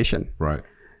investigation. Right.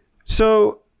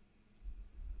 So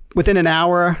within an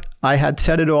hour, I had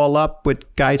set it all up with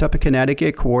guys up in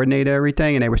Connecticut, coordinated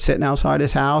everything, and they were sitting outside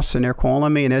his house, and they're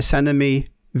calling me, and they're sending me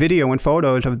video and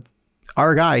photos of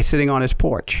our guy sitting on his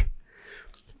porch.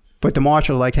 But the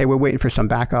marshal like, hey, we're waiting for some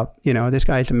backup. You know, this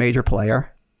guy's a major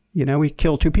player. You know, he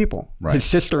killed 2 people, right. His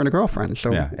sister and a girlfriend.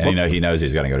 So yeah, and he knows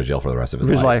he's going to go to jail for the rest of his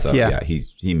life. So, yeah,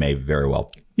 he may very well.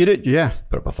 You did, yeah.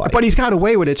 Put up a fight, but he's got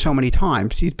away with it so many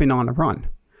times. He's been on the run.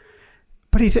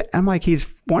 But he's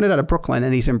wanted out of Brooklyn,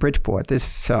 and he's in Bridgeport.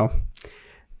 Within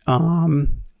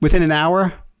an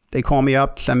hour, they call me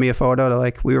up, send me a photo. They're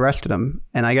like, we arrested him,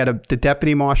 and I got the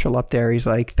deputy marshal up there. He's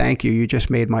like, thank you, you just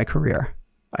made my career.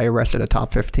 I arrested a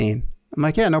top 15. I'm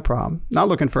like, yeah, no problem. Not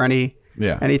looking for anything.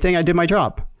 I did my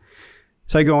job.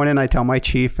 So I go in and I tell my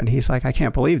chief, and he's like, I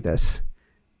can't believe this.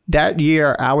 That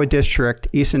year, our district,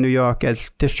 Eastern New York,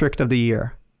 as District of the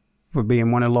Year, for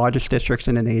being one of the largest districts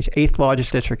in the nation, 8th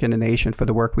largest district in the nation for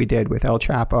the work we did with El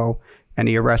Chapo and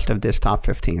the arrest of this top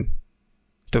 15.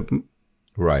 So,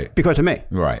 right. Because of me.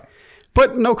 Right.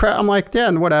 But no crap. I'm like,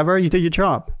 yeah, whatever. You did your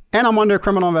job. And I'm under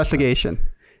criminal investigation.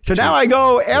 So now I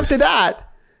go, after that,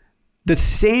 the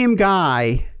same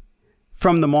guy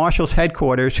from the marshal's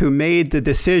headquarters who made the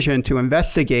decision to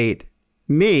investigate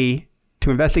me,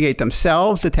 to investigate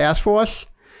themselves, the task force,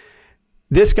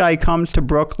 this guy comes to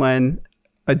Brooklyn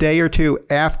a day or 2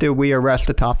 after we arrest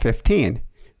the top 15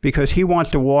 because he wants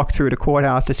to walk through the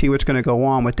courthouse to see what's going to go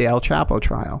on with the El Chapo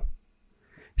trial.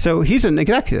 So he's an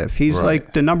executive. He's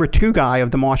like the number 2 guy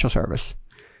of the Marshal Service.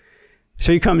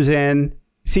 So he comes in,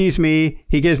 sees me,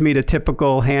 he gives me the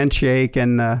typical handshake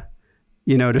and the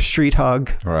street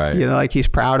hug. Right. Like he's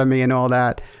proud of me and all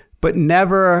that, but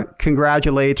never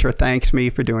congratulates or thanks me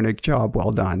for doing a job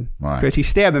well done. Because he's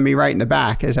stabbing me right in the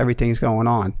back as everything's going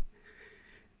on.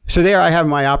 So there I have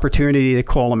my opportunity to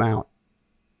call him out.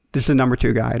 This is the number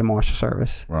 2 guy at the Marshal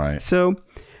Service. Right. So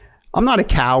I'm not a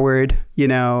coward,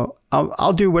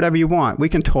 I'll do whatever you want. We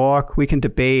can talk, we can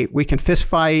debate, we can fist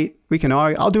fight, we can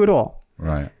argue. I'll do it all.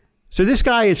 Right. So this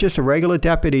guy is just a regular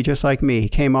deputy, just like me. He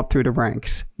came up through the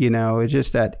ranks. It's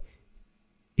just that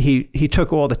he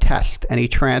took all the tests and he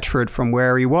transferred from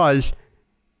where he was.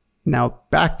 Now,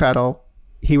 backpedal,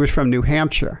 he was from New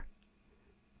Hampshire.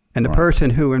 And the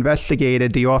person who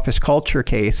investigated the office culture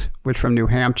case was from New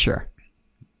Hampshire.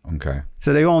 Okay.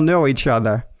 So they all know each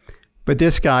other. But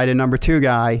this guy, the number 2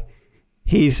 guy,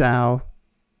 he's now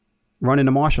running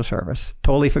the Marshal Service.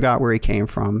 Totally forgot where he came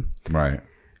from. Right.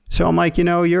 So I'm like,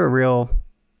 you're a real,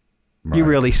 you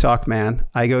really suck, man.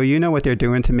 I go, you know what they're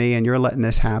doing to me and you're letting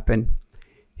this happen.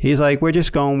 He's like, we're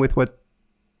just going with what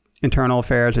Internal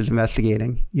Affairs is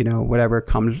investigating. Whatever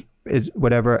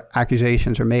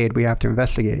accusations are made, we have to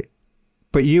investigate.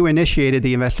 But you initiated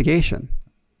the investigation.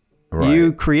 Right.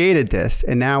 You created this,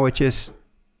 and now it just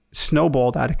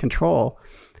snowballed out of control.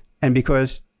 And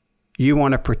because you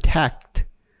want to protect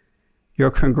your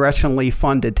congressionally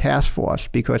funded task force,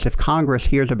 because if Congress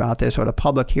hears about this or the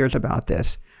public hears about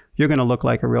this, you're going to look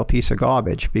like a real piece of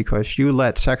garbage because you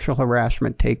let sexual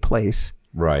harassment take place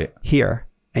here,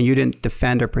 and you didn't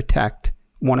defend or protect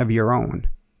one of your own.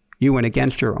 You went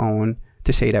against your own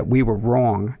to say that we were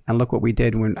wrong, and look what we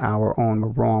did when our own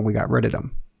were wrong. We got rid of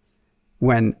them.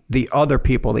 When the other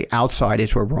people, the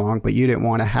outsiders, were wrong, but you didn't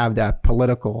want to have that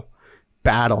political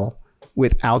battle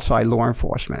with outside law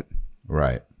enforcement.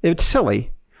 Right. It's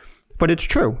silly, but it's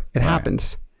true. It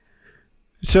happens.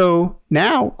 So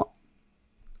now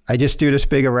I just do this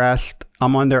big arrest.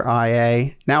 I'm under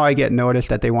IA. Now I get notice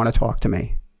that they want to talk to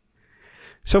me.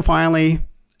 So finally,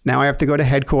 now I have to go to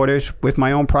headquarters with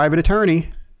my own private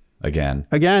attorney. Again.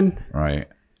 Right.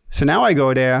 So now I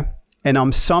go there and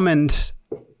I'm summoned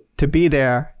to be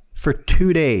there for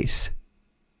 2 days.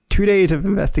 2 days of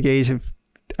investigation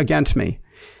against me.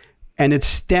 And it's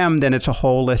stemmed and it's a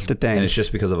whole list of things. And it's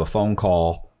just because of a phone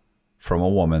call from a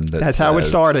woman That's how it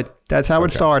started. That's how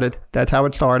it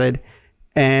started.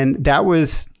 And that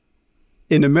was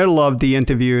in the middle of the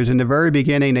interviews. In the very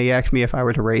beginning, they asked me if I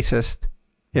was a racist,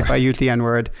 if I used the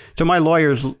N-word. So my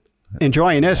lawyer's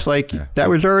enjoying this. That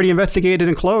was already investigated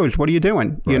and closed. What are you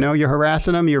doing? Right. You're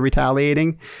harassing them. You're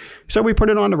retaliating. So we put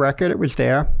it on the record. It was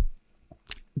there.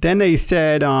 Then they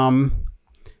said,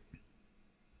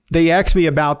 they asked me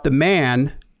about the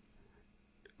man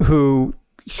who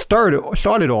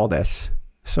started all this.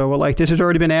 So we're like, this has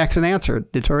already been asked and answered.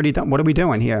 It's already done. What are we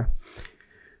doing here?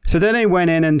 So then they went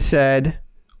in and said,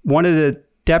 one of the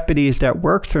deputies that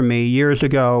worked for me years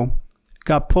ago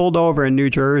got pulled over in New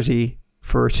Jersey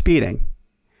for speeding.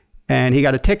 and he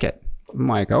got a ticket. I'm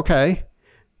like, okay.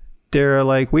 They're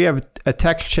like, we have a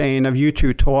text chain of you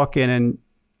two talking, and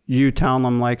you telling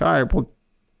them like, all right, well,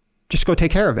 just go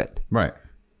take care of it. Right.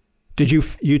 Did you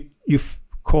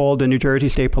called the New Jersey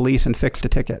State Police and fixed the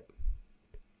ticket?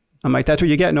 I'm like, that's what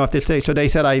you're getting off this day. So they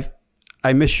said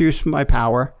I misused my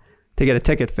power to get a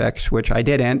ticket fixed, which I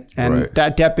didn't. And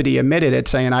that deputy admitted it,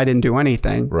 saying I didn't do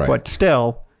anything. Right. But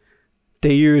still,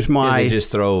 they used my... they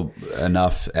just throw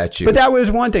enough at you. But that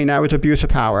was one thing. That was abuse of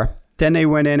power. Then they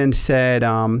went in and said,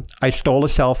 I stole a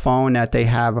cell phone, that they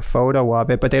have a photo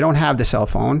of it, but they don't have the cell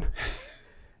phone.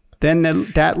 Then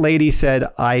that lady said,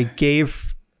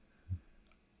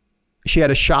 she had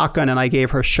a shotgun and I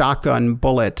gave her shotgun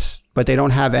bullets, but they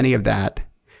don't have any of that.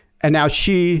 And now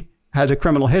she has a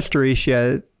criminal history.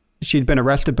 She'd been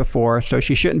arrested before, so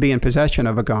she shouldn't be in possession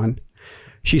of a gun.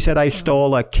 She said I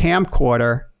stole a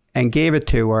camcorder and gave it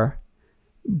to her,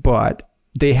 but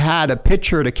they had a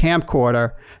picture of the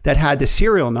camcorder that had the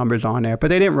serial numbers on there, but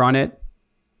they didn't run it.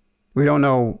 We don't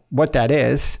know what that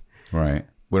is. Right.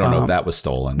 We don't know if that was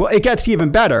stolen. Well, it gets even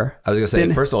better. I was going to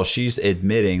say, first of all, she's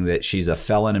admitting that she's a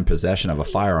felon in possession of a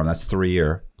firearm. That's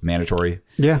 3-year mandatory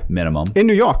minimum. In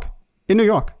New York.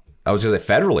 I was going to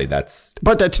say federally, that's...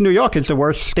 But that's New York. It's the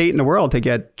worst state in the world to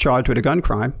get charged with a gun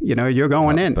crime. You know, you're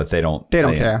going in. But they don't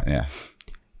care. Yeah.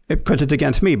 Because it's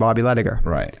against me, Bobby Ledogar.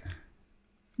 Right.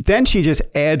 Then she just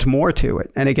adds more to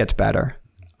it, and it gets better.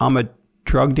 I'm a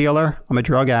drug dealer. I'm a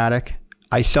drug addict.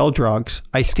 I sell drugs.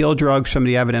 I steal drugs from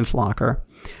the evidence locker.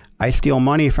 I steal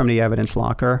money from the evidence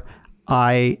locker.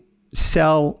 I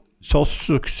sell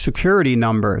social security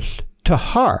numbers to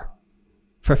her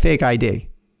for fake ID.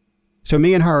 So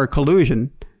me and her are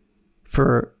collusion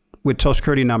with social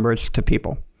security numbers to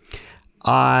people.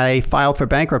 I filed for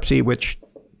bankruptcy, which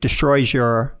destroys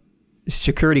your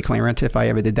security clearance if I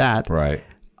ever did that. Right.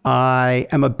 I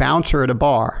am a bouncer at a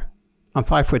bar. I'm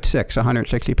 5'6",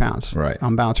 160 pounds. Right.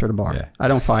 I'm a bouncer at a bar. Yeah. I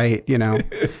don't fight, you know.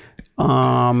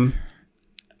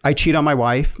 I cheat on my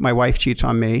wife. My wife cheats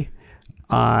on me.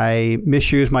 I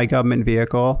misuse my government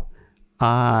vehicle.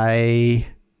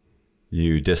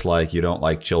 You don't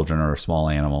like children or small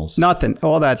animals. Nothing,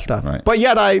 all that stuff. Right. But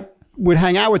yet I would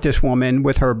hang out with this woman,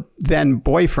 with her then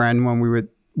boyfriend, when we were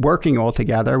working all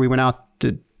together. We went out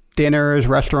to dinners,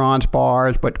 restaurants,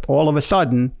 bars, but all of a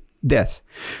sudden, this.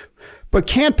 But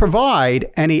can't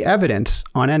provide any evidence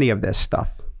on any of this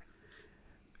stuff.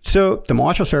 So the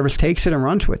Marshal Service takes it and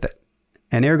runs with it.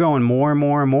 And they're going more and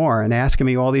more and more and asking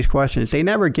me all these questions. They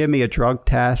never give me a drug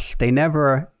test. They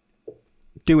never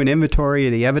do an inventory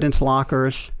of the evidence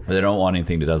lockers. They don't want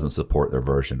anything that doesn't support their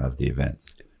version of the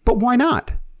events. But why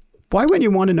not? Why wouldn't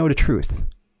you want to know the truth?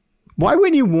 Why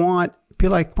wouldn't you be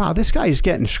like, wow, this guy is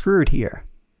getting screwed here.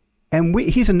 And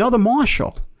he's another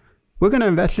Marshal. We're going to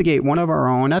investigate one of our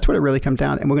own. That's what it really comes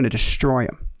down to. And we're going to destroy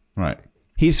him. Right.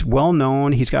 He's well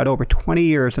known. He's got over 20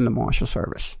 years in the Marshal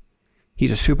Service.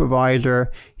 He's a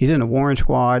supervisor. He's in the Warren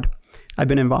Squad. I've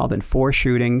been involved in 4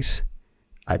 shootings.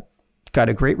 I've got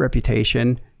a great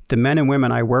reputation. The men and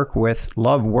women I work with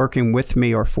love working with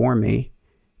me or for me.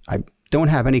 I don't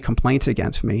have any complaints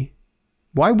against me.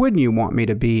 Why wouldn't you want me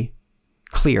to be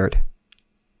cleared?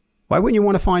 Why wouldn't you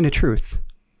want to find the truth?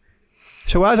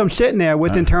 So as I'm sitting there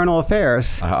with internal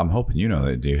affairs, I'm hoping you know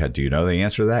that. Do you know the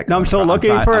answer to that? No, I'm still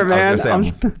looking for it, man. I'm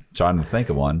trying to think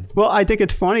of one. Well, I think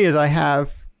it's funny is I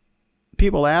have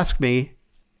people ask me,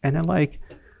 and they're like,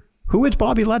 "Who is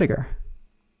Bobby Ledogar?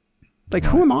 Like,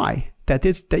 who am I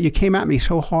that you came at me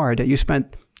so hard that you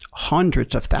spent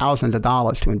hundreds of thousands of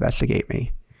dollars to investigate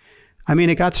me?" I mean,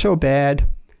 it got so bad.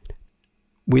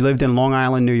 We lived in Long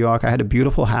Island, New York. I had a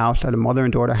beautiful house. I had a mother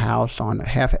and daughter house on a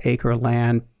half-acre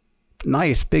land.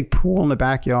 Nice big pool in the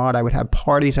backyard. I would have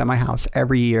parties at my house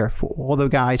every year for all the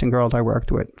guys and girls I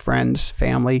worked with, friends,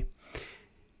 family.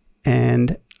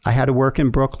 And I had to work in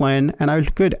Brooklyn, and I was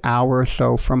a good hour or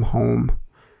so from home.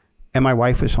 And my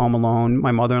wife was home alone.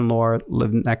 My mother-in-law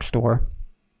lived next door.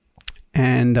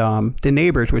 And the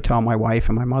neighbors would tell my wife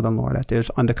and my mother-in-law that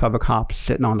there's undercover cops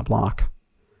sitting on the block.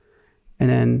 And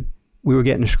then we were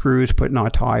getting screws put in our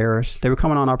tires. They were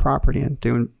coming on our property and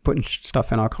putting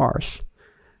stuff in our cars.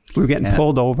 We were getting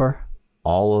pulled over.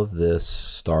 All of this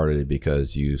started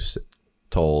because you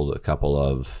told a couple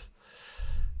of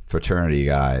fraternity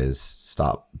guys,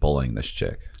 stop bullying this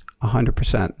chick.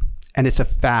 100%. And it's a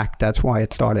fact. That's why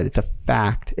it started. It's a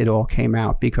fact. It all came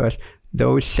out because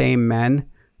those same men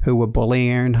who were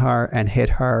bullying her and hit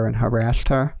her and harassed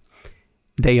her,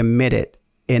 they admitted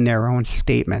in their own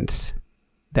statements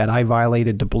that I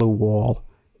violated the blue wall.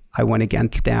 I went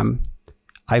against them.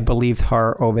 I believed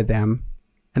her over them.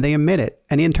 And they admit it.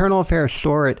 And the internal affairs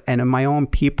saw it. And my own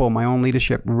people, my own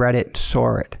leadership read it and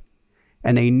saw it.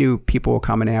 and they knew people were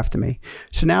coming after me.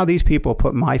 So now these people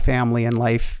put my family and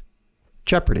life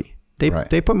jeopardy.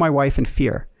 They put my wife in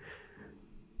fear.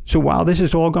 So while this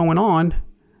is all going on,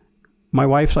 my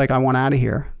wife's like, I want out of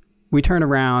here. We turn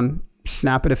around,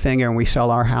 snap at a finger, and we sell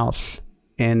our house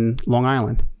in Long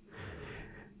Island.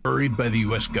 Buried by the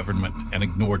U.S. government and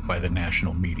ignored by the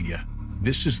national media,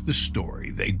 this is the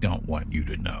story they don't want you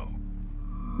to know.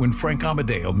 When Frank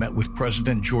Amadeo met with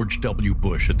President George W.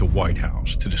 Bush at the White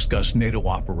House to discuss NATO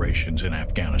operations in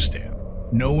Afghanistan,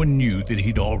 no one knew that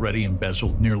he'd already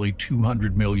embezzled nearly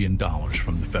 $200 million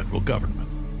from the federal government.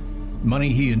 Money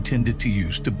he intended to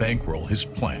use to bankroll his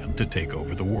plan to take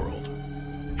over the world.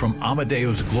 From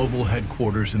Amadeo's global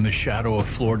headquarters in the shadow of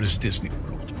Florida's Disney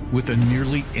World, with a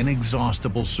nearly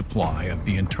inexhaustible supply of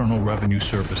the Internal Revenue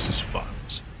Service's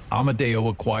funds, Amadeo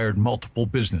acquired multiple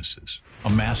businesses,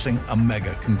 amassing a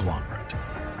mega conglomerate.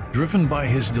 Driven by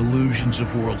his delusions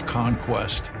of world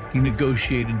conquest, he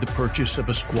negotiated the purchase of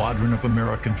a squadron of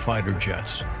American fighter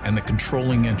jets and the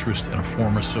controlling interest in a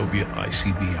former Soviet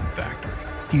ICBM factory.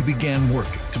 He began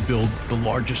working to build the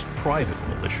largest private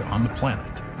militia on the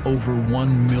planet, over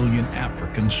 1 million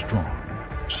Africans strong.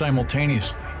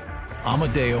 Simultaneously,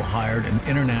 Amadeo hired an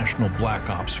international black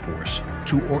ops force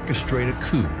to orchestrate a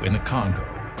coup in the Congo,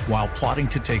 while plotting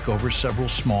to take over several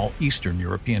small Eastern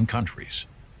European countries.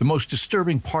 The most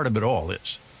disturbing part of it all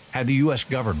is, had the U.S.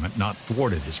 government not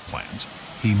thwarted his plans,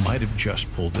 he might have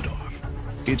just pulled it off.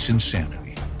 It's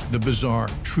insanity, the bizarre,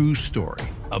 true story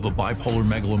of a bipolar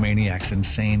megalomaniac's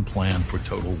insane plan for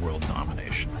total world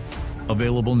domination.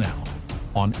 Available now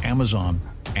on Amazon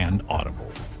and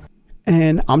Audible.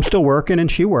 And I'm still working and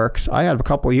she works. I have a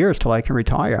couple of years till I can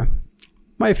retire.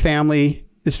 My family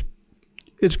is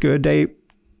good.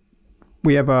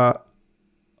 We have a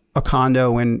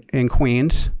condo in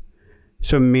Queens.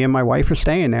 So me and my wife are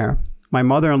staying there. My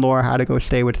mother-in-law had to go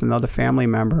stay with another family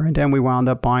member, and then we wound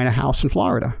up buying a house in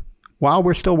Florida while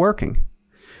we're still working.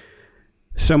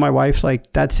 So my wife's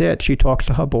like, that's it. She talks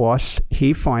to her boss.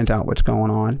 He finds out what's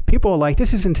going on. People are like,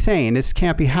 this is insane. This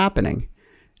can't be happening.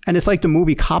 And it's like the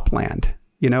movie Copland.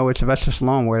 You know, it's Sylvester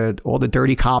Stallone where all the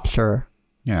dirty cops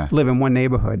live in one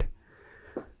neighborhood.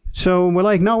 So we're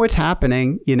like, no, it's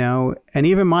happening, you know. And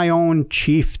even my own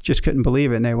chief just couldn't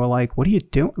believe it. And they were like, what are you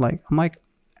doing? Like, I'm like,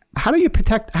 how do I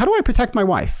protect my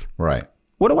wife? Right.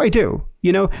 What do I do?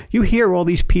 You know, you hear all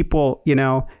these people, you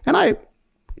know, and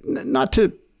not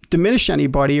to diminish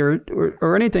anybody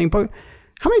or anything, but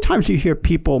how many times do you hear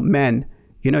people, men,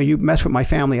 you know, you mess with my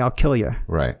family, I'll kill you.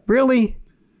 Right. Really?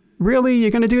 Really?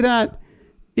 You're going to do that?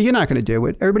 You're not going to do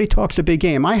it. Everybody talks a big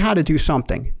game. I had to do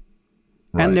something.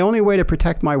 Right. And the only way to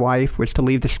protect my wife was to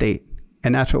leave the state.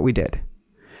 And that's what we did.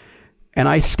 And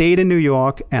I stayed in New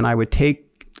York, and I would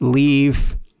take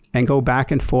leave and go back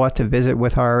and forth to visit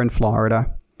with her in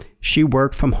Florida. She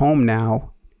worked from home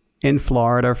now in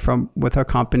Florida with her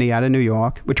company out of New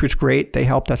York, which was great. They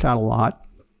helped us out a lot.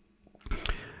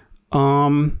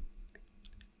 And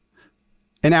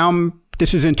now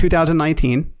this is in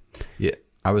 2019. Yeah.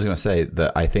 I was going to say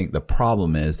that I think the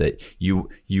problem is that you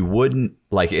wouldn't,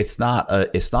 like, it's not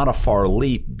a far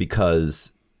leap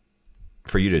because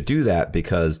for you to do that,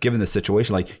 because given the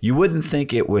situation, like, you wouldn't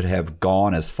think it would have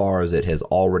gone as far as it has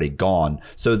already gone.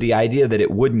 So the idea that it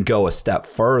wouldn't go a step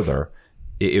further,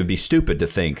 it would be stupid to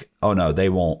think, oh no, they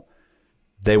won't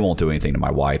do anything to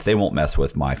my wife. They won't mess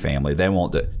with my family. They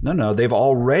won't do. No, they've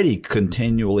already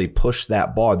continually pushed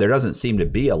that bar. There doesn't seem to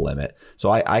be a limit.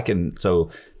 So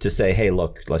to say, hey,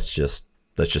 look, let's just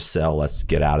sell. Let's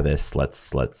get out of this.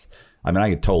 I mean, I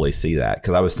can totally see that,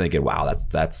 because I was thinking, wow,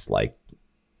 that's like,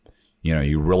 you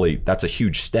know, that's a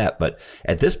huge step. But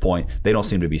at this point, they don't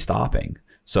seem to be stopping.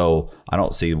 So I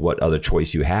don't see what other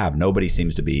choice you have. Nobody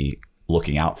seems to be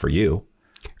looking out for you.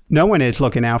 No one is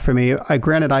looking out for me.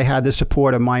 Granted, I had the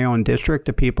support of my own district.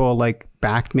 The people like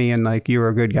backed me and like, you're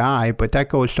a good guy, but that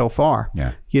goes so far.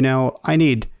 Yeah. You know, I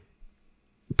need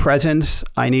presence.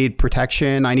 I need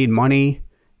protection. I need money,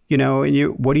 you know,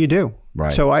 and what do you do?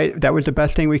 Right. So that was the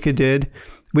best thing we could did.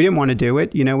 We didn't want to do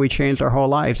it. You know, we changed our whole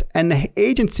lives. And the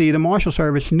agency, the Marshal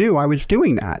Service, knew I was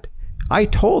doing that. I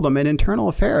told them in internal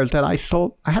affairs that I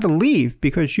had to leave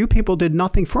because you people did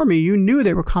nothing for me. You knew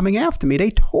they were coming after me.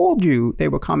 They told you they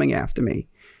were coming after me,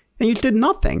 and you did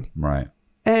nothing. Right.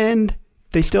 And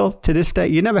they still, to this day,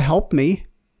 you never helped me.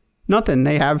 Nothing.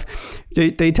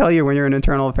 They tell you when you're in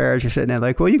internal affairs, you're sitting there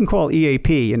like, well, you can call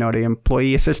EAP, you know, the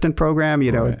Employee Assistance Program,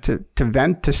 you know, right, to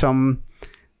vent to some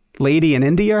lady in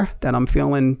India that I'm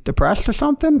feeling depressed or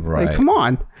something. Right. Like, come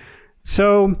on.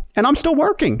 So, and I'm still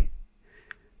working.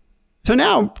 So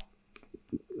now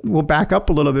we'll back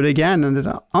up a little bit again,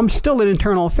 and I'm still in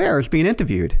internal affairs being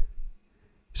interviewed.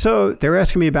 So they're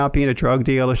asking me about being a drug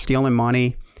dealer, stealing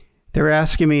money. They're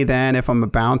asking me then if I'm a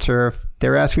bouncer.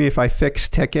 They're asking me if I fix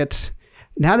tickets.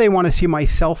 Now they want to see my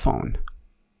cell phone.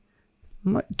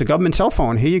 The government cell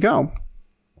phone, here you go.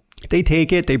 They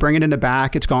take it, they bring it in the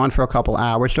back. It's gone for a couple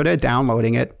hours, so they're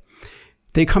downloading it.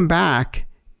 They come back,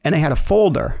 and they had a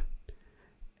folder.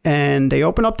 And they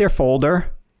open up their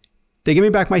folder. They give me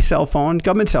back my cell phone,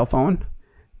 government cell phone,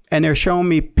 and they're showing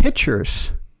me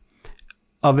pictures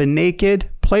of a naked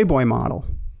Playboy model.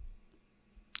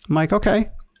 I'm like, okay.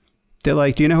 They're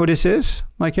like, do you know who this is?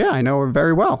 I'm like, yeah, I know her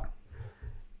very well.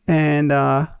 And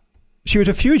she was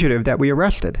a fugitive that we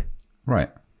arrested. Right.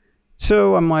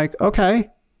 So I'm like, okay.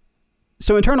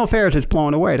 So Internal Affairs is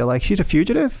blown away. They're like, she's a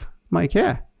fugitive? I'm like,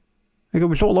 yeah. I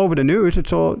go, it's all over the news.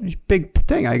 It's all a big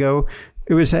thing. I go,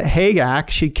 it was a Hague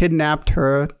Act. She kidnapped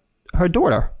her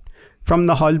daughter from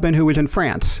the husband who was in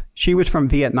France. She was from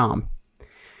Vietnam.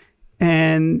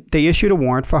 And they issued a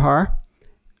warrant for her.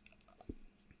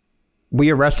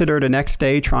 We arrested her the next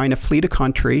day trying to flee the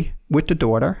country with the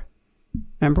daughter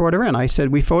and brought her in. I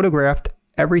said, we photographed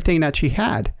everything that she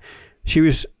had. She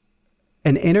was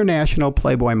an international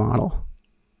Playboy model,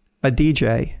 a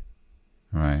DJ.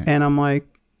 Right. And I'm like,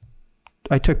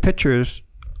 I took pictures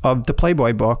of the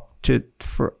Playboy book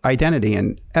for identity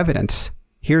and evidence.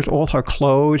 Here's all her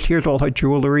clothes. Here's all her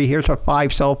jewelry. Here's her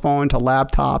 5 cell phones, her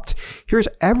laptops. Here's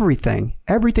everything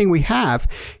we have.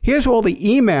 Here's all the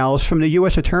emails from the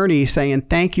U.S. attorney saying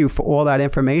thank you for all that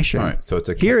information. All right. So it's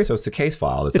a case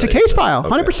file. It's a case file,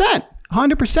 100%,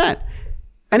 100%.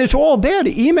 And it's all there.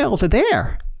 The emails are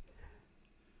there.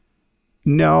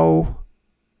 No,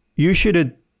 you should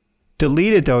have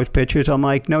deleted those pictures. I'm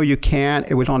like, no, you can't.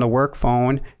 It was on a work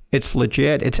phone. It's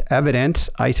legit. It's evidence.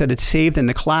 I said it's saved in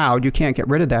the cloud. You can't get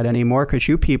rid of that anymore because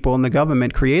you people in the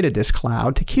government created this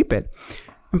cloud to keep it.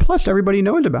 And plus, everybody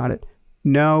knows about it.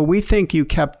 No, we think you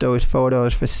kept those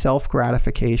photos for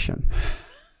self-gratification.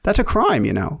 That's a crime,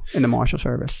 in the Marshal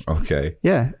Service. Okay.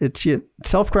 Yeah, it's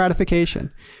self-gratification.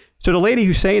 So the lady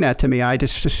who's saying that to me, I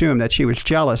just assumed that she was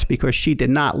jealous because she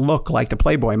did not look like the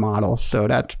Playboy model. So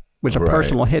that was a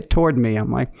personal hit toward me.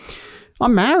 I'm like,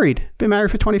 I'm married. Been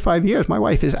married for 25 years. My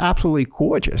wife is absolutely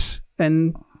gorgeous.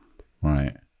 And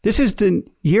this is the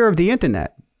year of the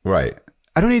internet. Right.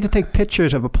 I don't need to take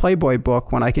pictures of a Playboy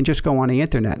book when I can just go on the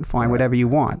internet and find whatever you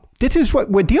want. This is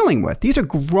what we're dealing with. These are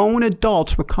grown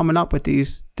adults who are coming up with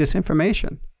this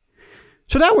information.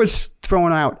 So that was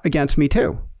thrown out against me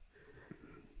too.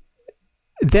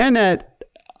 Then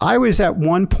I was at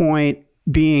one point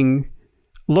being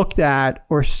looked at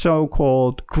or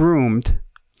so-called groomed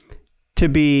to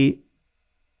be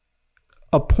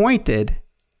appointed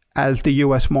as the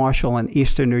U.S. Marshal in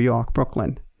Eastern New York,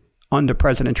 Brooklyn, under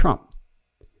President Trump.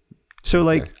 So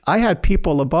I had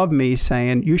people above me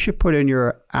saying, you should put in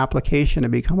your application to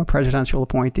become a presidential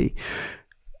appointee.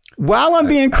 While I'm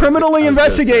being criminally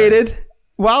investigated,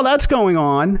 while that's going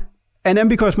on, and then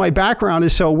because my background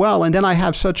is so well, and then I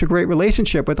have such a great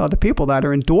relationship with other people that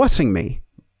are endorsing me.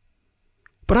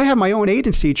 But I have my own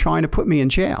agency trying to put me in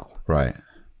jail. Right.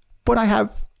 But I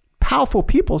have powerful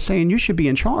people saying you should be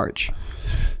in charge.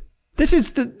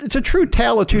 It's a true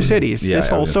tale of two cities, this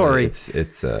whole story.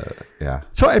 Yeah.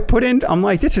 So I put in, I'm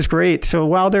like, this is great. So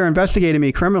while they're investigating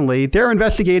me criminally, they're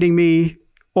investigating me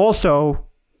also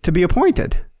to be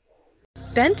appointed.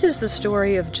 Bent is the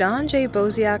story of John J.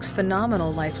 Boziak's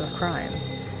phenomenal life of crime.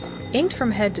 Inked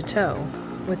from head to toe,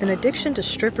 with an addiction to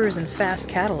strippers and fast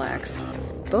Cadillacs,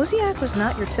 Boziak was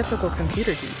not your typical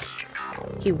computer geek.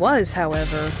 He was,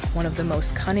 however, one of the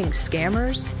most cunning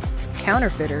scammers,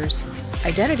 counterfeiters,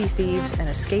 identity thieves, and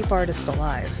escape artists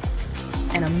alive,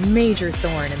 and a major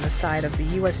thorn in the side of the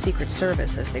U.S. Secret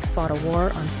Service as they fought a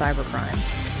war on cybercrime.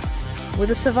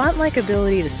 With a savant-like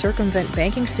ability to circumvent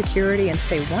banking security and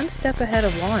stay one step ahead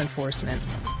of law enforcement,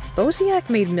 Boziak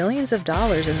made millions of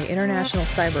dollars in the international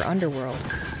cyber underworld,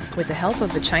 with the help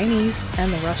of the Chinese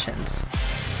and the Russians.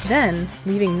 Then,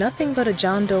 leaving nothing but a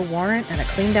John Doe warrant and a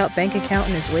cleaned-out bank account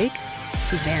in his wake,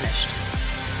 he vanished.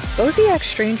 Boziak's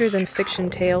stranger-than-fiction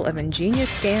tale of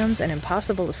ingenious scams and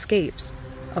impossible escapes,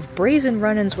 of brazen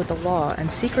run-ins with the law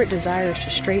and secret desires to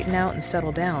straighten out and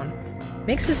settle down,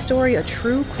 makes his story a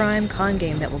true crime con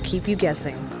game that will keep you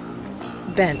guessing.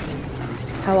 Bent: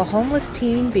 How a Homeless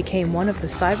Teen Became One of the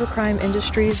Cybercrime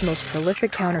Industry's Most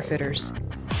Prolific Counterfeiters.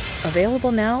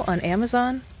 Available now on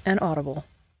Amazon and Audible.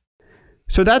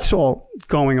 So that's all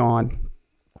going on.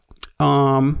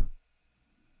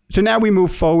 So now we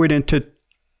move forward into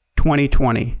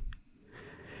 2020.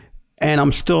 And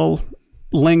I'm still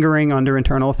lingering under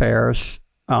Internal Affairs.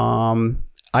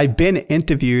 I've been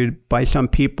interviewed by some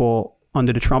people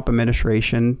under the Trump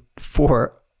administration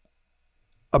for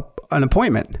an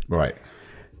appointment. Right.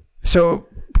 So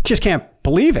just can't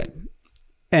believe it.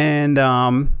 And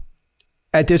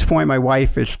at this point, my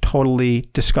wife is totally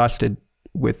disgusted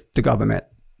with the government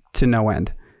to no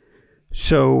end.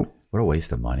 So what a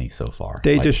waste of money so far.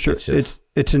 They like, it's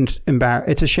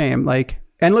a shame. Like,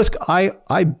 and listen,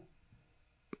 I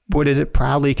what is it?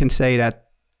 Proudly can say that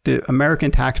the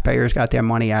American taxpayers got their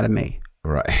money out of me.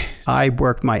 Right. I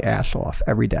worked my ass off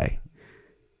every day.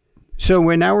 So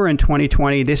we're in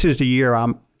 2020. This is the year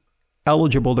I'm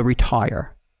eligible to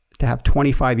retire, to have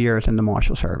 25 years in the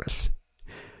Marshal Service.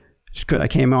 It's good. I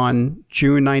came on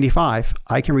June 95.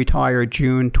 I can retire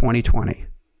June 2020.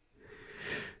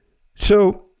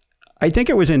 So I think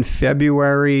it was in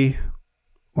February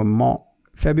or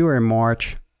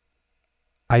March,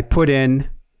 I put in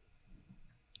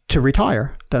to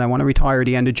retire, that I want to retire at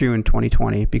the end of June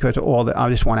 2020 because I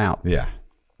just want out. Yeah.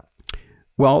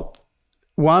 Well,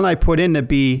 while I put in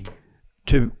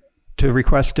to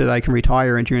request that I can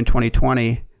retire in June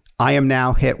 2020, I am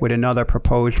now hit with another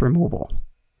proposed removal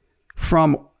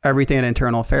from everything that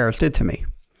Internal Affairs did to me.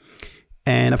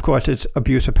 And of course, it's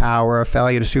abuse of power,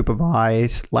 failure to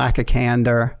supervise, lack of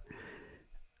candor,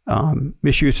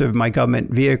 misuse of my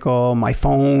government vehicle, my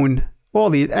phone,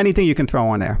 anything you can throw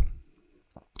on there.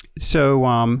 So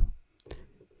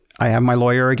I have my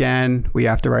lawyer again. We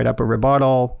have to write up a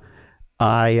rebuttal.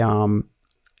 I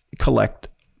collect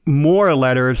more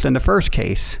letters than the first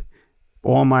case.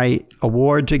 All my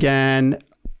awards again,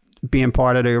 being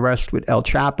part of the arrest with El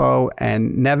Chapo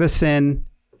and Nevison,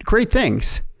 great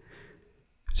things.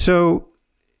 So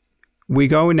we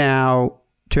go now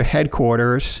to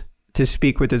headquarters to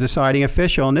speak with the deciding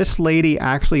official. And this lady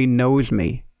actually knows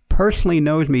me, personally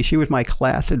knows me. She was my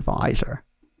class advisor.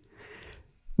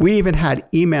 We even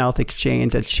had emails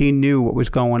exchanged that she knew what was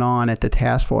going on at the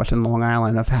task force in Long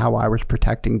Island of how I was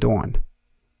protecting Dawn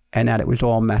and that it was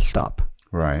all messed up.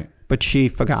 Right. But she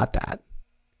forgot that.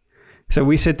 So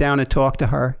we sit down and talk to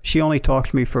her. She only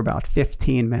talks to me for about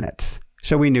 15 minutes.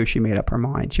 So we knew she made up her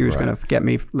mind. She was going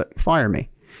to fire me.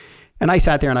 And I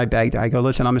sat there and I begged her. I go,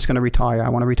 listen, I'm just going to retire. I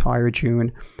want to retire in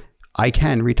June. I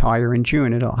can retire in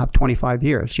June and I'll have 25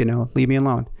 years, leave me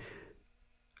alone.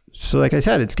 So like I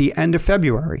said, it's the end of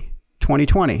February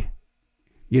 2020.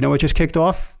 You know what just kicked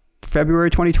off February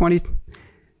 2020?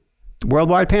 The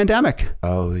worldwide pandemic.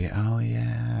 Oh,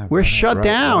 yeah. We're shut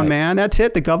down, man. That's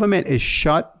it. The government is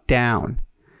shut down.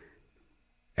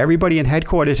 Everybody in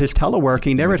headquarters is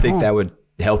teleworking. They're at home. I think that would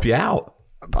help you out.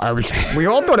 We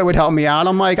all thought it would help me out.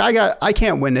 I'm like, I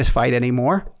can't win this fight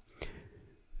anymore.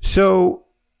 So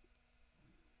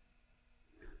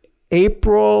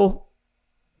April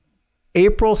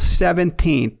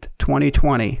 17th,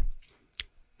 2020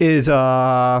 is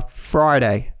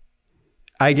Friday.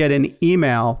 I get an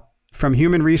email from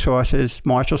Human Resources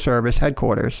Marshal Service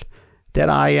headquarters that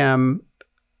I am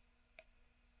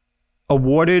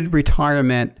awarded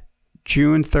retirement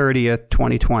June 30th,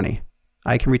 2020.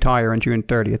 I can retire on June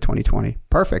 30th, 2020.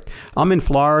 Perfect. I'm in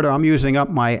Florida. I'm using up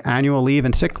my annual leave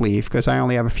and sick leave because I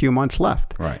only have a few months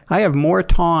left. Right. I have more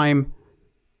time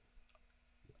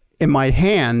in my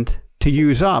hand to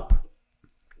use up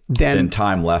than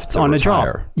time left to on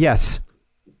retire. The job. Yes.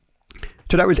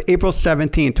 So that was April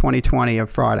 17th, 2020, of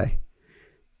Friday.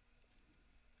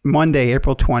 Monday,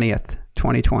 April 20th,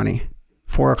 2020,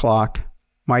 4 o'clock.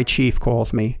 My chief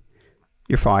calls me.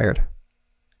 You're fired.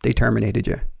 They terminated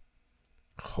you.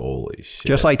 Holy shit.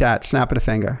 Just like that, snap of the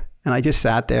finger. And I just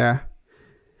sat there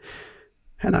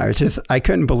and I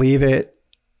couldn't believe it.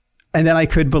 And then I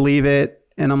could believe it.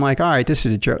 And I'm like, all right, this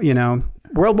is a joke,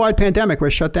 worldwide pandemic,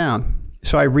 we're shut down.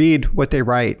 So I read what they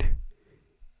write.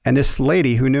 And this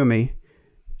lady who knew me,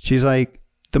 she's like,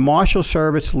 the Marshal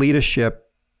Service leadership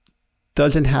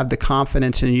doesn't have the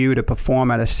confidence in you to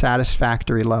perform at a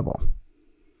satisfactory level.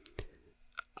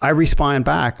 I respond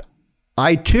back,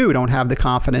 I too don't have the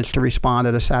confidence to respond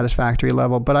at a satisfactory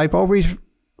level, but I've always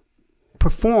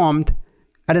performed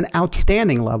at an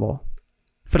outstanding level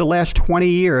for the last 20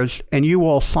 years, and you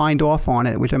all signed off on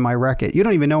it. It was in my record. You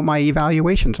don't even know what my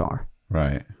evaluations are.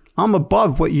 Right. I'm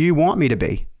above what you want me to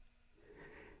be.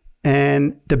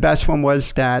 And the best one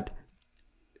was that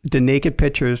the naked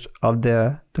pictures of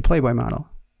the Playboy model.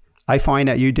 I find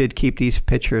that you did keep these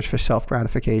pictures for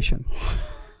self-gratification.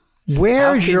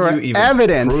 Where's your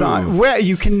evidence on where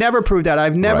you can never prove that?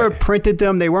 I've never printed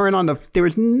them. They weren't on there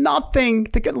was nothing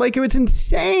to get, like, it was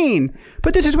insane.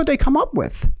 But this is what they come up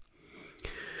with.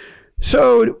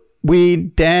 So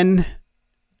we then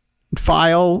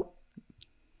file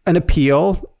an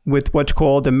appeal with what's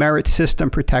called the Merit System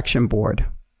Protection Board.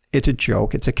 It's a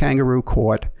joke. It's a kangaroo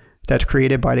court that's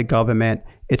created by the government.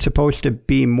 It's supposed to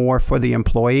be more for the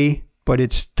employee but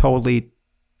it's totally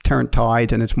turned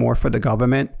tides and it's more for the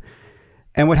government.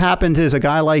 And what happens is a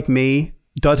guy like me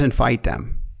doesn't fight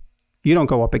them. You don't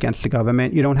go up against the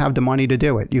government. You don't have the money to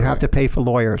do it. You have to pay for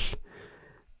lawyers.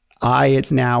 I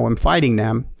now am fighting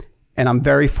them, and I'm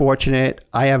very fortunate.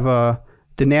 I have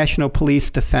the National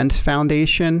Police Defense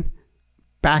Foundation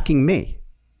backing me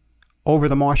over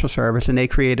the Marshal Service, and they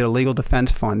created a legal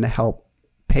defense fund to help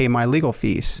pay my legal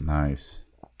fees. Nice.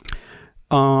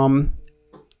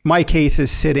 My case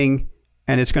is sitting,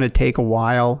 and it's going to take a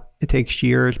while. It takes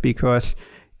years because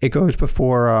it goes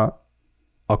before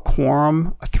a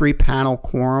quorum, a 3-panel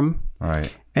quorum.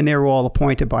 Right. And they were all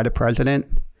appointed by the president.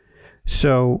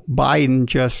 So Biden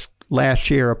just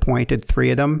last year appointed 3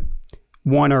 of them.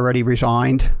 1 already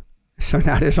resigned. So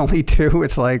now there's only 2.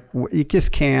 It's like, you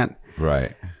just can't.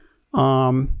 Right.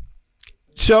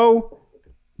 So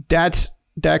that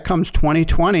comes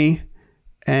 2020.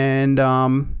 And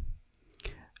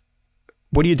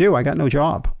what do? I got no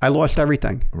job. I lost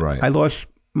everything. Right. I lost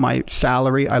my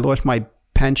salary. I lost my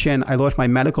pension. I lost my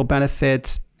medical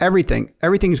benefits. Everything.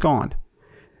 Everything's gone.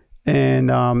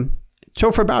 And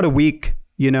so for about a week,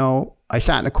 I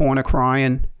sat in a corner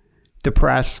crying,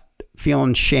 depressed,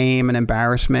 feeling shame and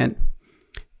embarrassment.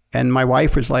 And my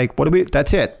wife was like,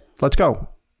 that's it. Let's go.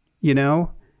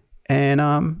 And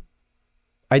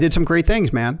I did some great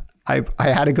things, man. I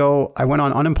had to go. I went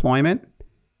on unemployment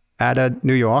out of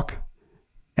New York.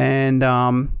 And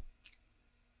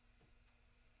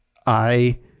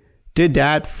I did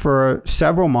that for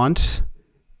several months.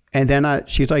 And then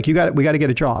she's like, we got to get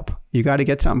a job. You got to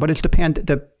get something. But it's the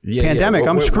pandemic.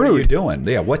 I'm screwed. What are you doing?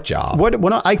 Yeah, what job?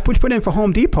 What I put in for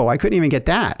Home Depot. I couldn't even get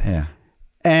that. Yeah.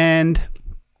 And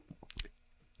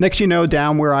next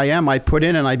down where I am, I put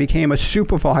in and I became a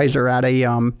supervisor at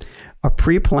a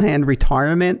pre-planned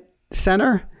retirement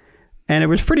center. And it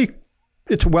was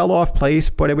it's a well-off place,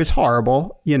 but it was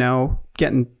horrible,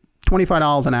 getting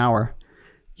 $25 an hour,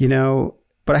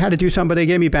 but I had to do something. They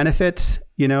gave me benefits,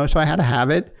 so I had to have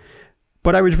it.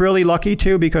 But I was really lucky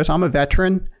too, because I'm a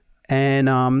veteran, and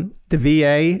the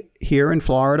VA here in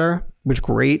Florida was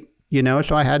great,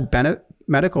 so I had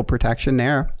medical protection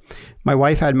there. My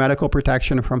wife had medical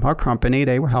protection from her company.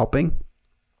 They were helping.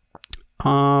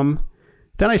 Then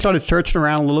I started searching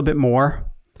around a little bit more,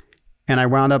 and I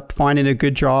wound up finding a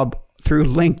good job through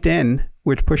LinkedIn,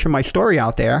 which pushing my story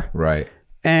out there. Right.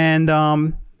 And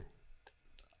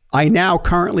I now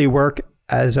currently work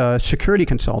as a security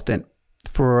consultant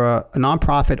for a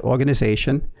nonprofit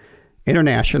organization,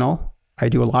 international. I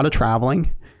do a lot of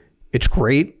traveling. It's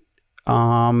great.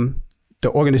 The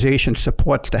organization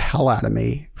supports the hell out of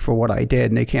me for what I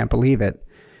did, and they can't believe it.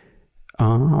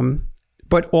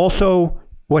 But also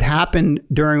what happened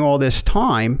during all this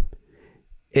time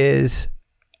is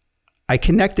I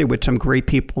connected with some great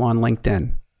people on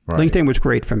LinkedIn. Right. LinkedIn was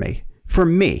great for me. For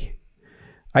me.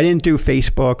 I didn't do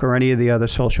Facebook or any of the other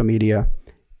social media.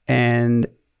 And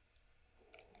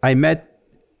I met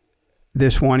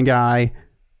this one guy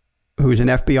who's an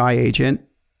FBI agent,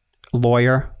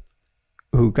 lawyer,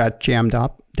 who got jammed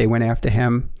up. They went after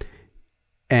him,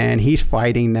 and he's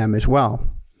fighting them as well.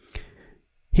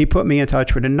 He put me in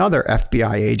touch with another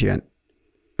FBI agent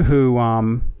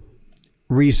who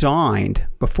resigned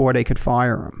before they could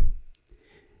fire him.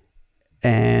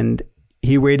 And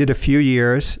he waited a few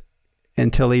years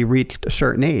until he reached a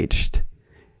certain age.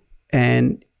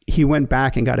 And he went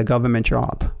back and got a government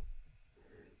job.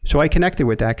 So I connected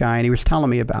with that guy, and he was telling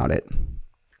me about it.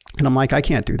 And I'm like, I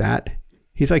can't do that.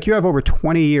 He's like, you have over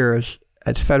 20 years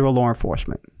as federal law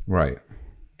enforcement. Right.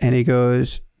 And he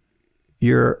goes,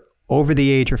 you're over the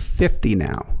age of 50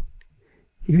 now.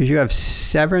 He goes, you have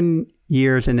 7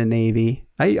 years in the Navy.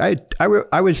 I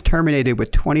was terminated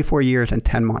with 24 years and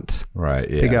 10 months. Right.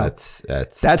 Yeah. To go.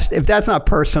 That's if that's not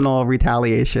personal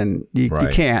retaliation, you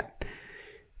can't.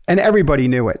 And everybody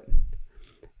knew it.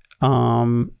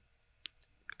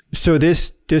 So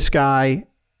this guy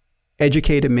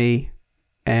educated me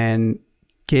and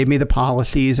gave me the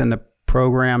policies and the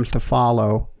programs to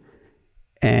follow.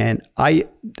 And I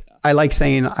like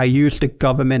saying I used the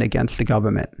government against the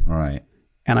government. Right.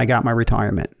 And I got my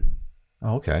retirement.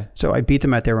 Oh, okay. So I beat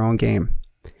them at their own game.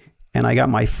 And I got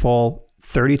my full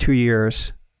 32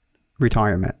 years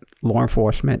retirement, law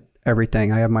enforcement,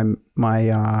 everything. I have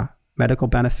my medical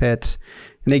benefits,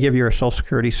 and they give you a Social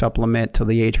Security supplement till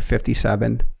the age of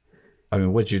 57. I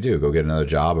mean, what'd you do? Go get another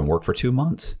job and work for 2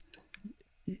 months?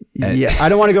 Yeah, I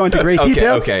don't want to go into great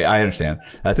detail. Okay, I understand.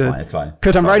 That's fine. It's fine.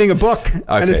 Because I'm writing a book,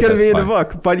 and it's going to be in the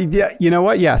book. But yeah, you know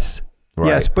what? Yes. Right.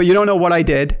 Yes, but you don't know what I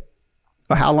did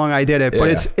or how long I did it.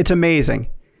 But it's amazing.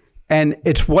 And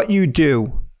it's what you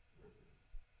do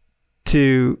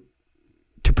to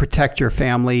protect your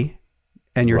family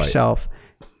and yourself.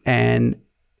 And,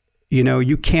 you know,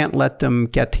 you can't let them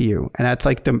get to you. And that's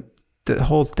like the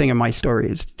whole thing of my story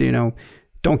is, you know,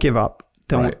 don't give up.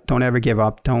 Don't ever give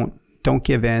up. Don't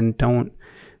give in. Don't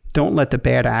let the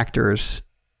bad actors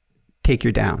take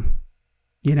you down,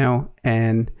 you know?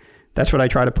 And that's what I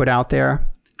try to put out there.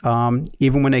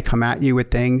 Even when they come at you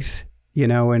with things, you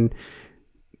know, and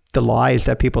the lies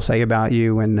that people say about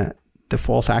you and the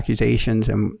false accusations,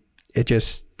 and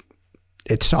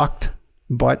it sucked,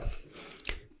 but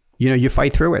you know, you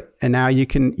fight through it. And now you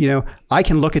can, you know, I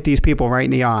can look at these people right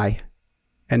in the eye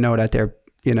and know that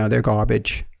they're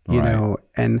garbage, you know,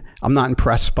 and I'm not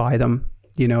impressed by them.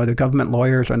 You know, the government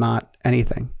lawyers are not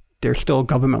anything. They're still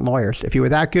government lawyers. If you were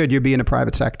that good, you'd be in the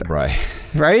private sector. Right.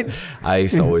 I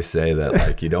used to always say that,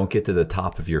 like, you don't get to the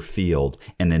top of your field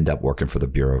and end up working for the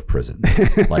Bureau of Prisons.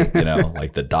 Like, you know,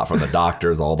 like from the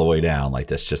doctors all the way down. Like,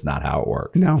 that's just not how it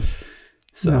works. No.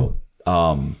 So,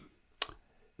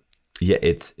 yeah,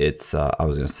 it's. I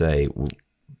was gonna say,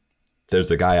 there's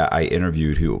a guy I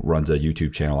interviewed who runs a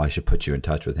YouTube channel. I should put you in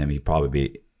touch with him. He'd probably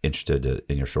be interested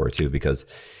in your story too, because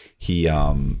he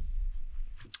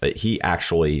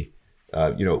actually,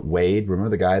 you know, Wade.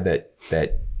 Remember the guy that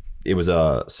it was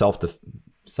a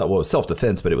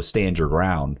self-defense, but it was stand your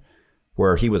ground,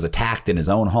 where he was attacked in his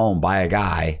own home by a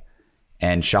guy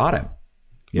and shot him.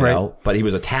 You know, but he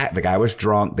was attacked. The guy was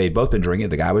drunk. They'd both been drinking.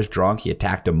 The guy was drunk. He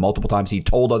attacked him multiple times. He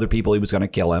told other people he was going to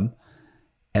kill him.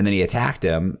 And then he attacked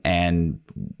him, and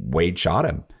Wade shot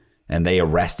him. And they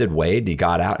arrested Wade. He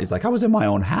got out. He's like, I was in my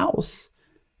own house,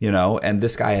 you know, and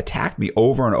this guy attacked me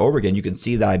over and over again. You can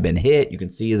see that I've been hit. You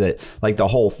can see that, like, the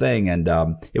whole thing. And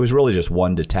it was really just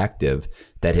one detective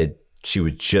she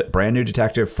was brand new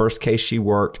detective, first case she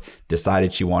worked,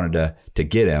 decided she wanted to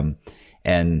get him.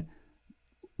 And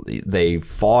they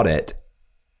fought it.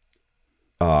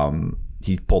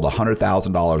 He pulled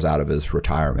 $100,000 out of his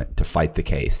retirement to fight the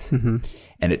case. Mm-hmm.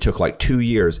 And it took like 2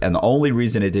 years. And the only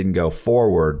reason it didn't go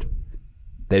forward,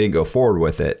 they didn't go forward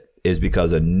with it, is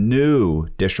because a new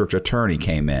district attorney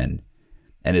came in,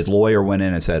 and his lawyer went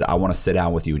in and said, I want to sit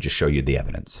down with you and just show you the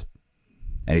evidence.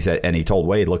 And he told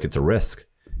Wade, look, it's a risk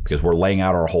because we're laying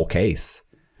out our whole case.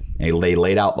 And they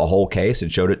laid out the whole case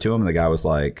and showed it to him. And the guy was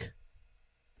like,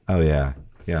 oh yeah,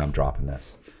 I'm dropping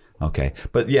this. Okay.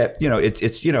 But yeah, you know,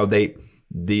 it's, you know, they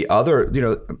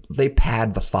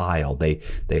pad the file. They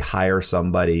hire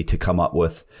somebody to come up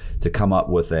with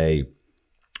a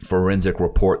forensic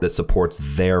report that supports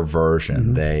their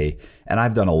version. Mm-hmm. And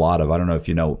I've done a lot of, I don't know if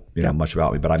you know much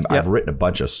about me, but I've written a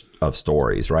bunch of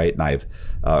stories, right? And I've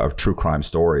of true crime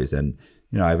stories. And,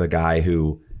 you know, I have a guy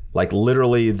who, like,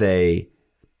 literally the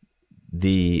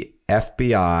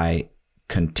FBI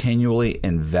continually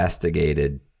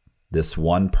investigated this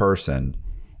one person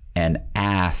and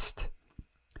asked,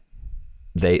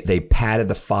 they padded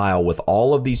the file with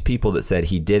all of these people that said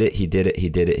he did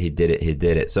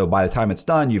it. So by the time it's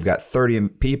done, you've got 30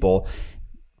 people,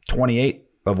 28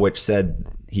 of which said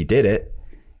he did it,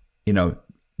 you know,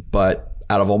 but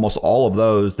out of almost all of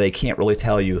those, they can't really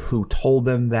tell you who told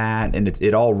them that. And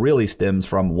it all really stems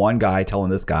from one guy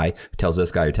telling this guy, who tells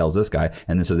this guy, who tells this guy.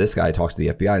 And then so this guy talks to the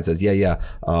FBI and says,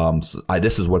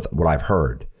 this is what I've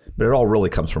heard. But it all really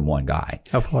comes from one guy.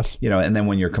 Of course. You know, and then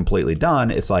when you're completely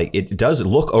done, it's like, it does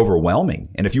look overwhelming.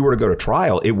 And if you were to go to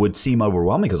trial, it would seem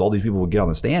overwhelming because all these people would get on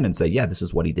the stand and say, yeah, this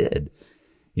is what he did.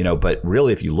 You know, but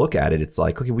really, if you look at it, it's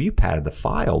like, okay, well, you padded the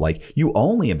file. Like, you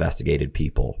only investigated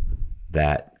people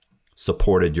that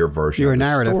supported your version of the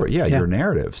narrative. Story. Yeah, your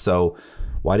narrative. So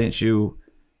why didn't you?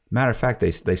 Matter of fact,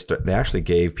 they actually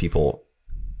gave people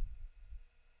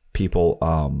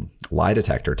lie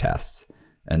detector tests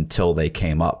until they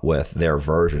came up with their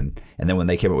version. And then when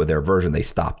they came up with their version, they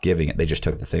stopped giving it. They just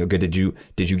took the thing. Okay, did you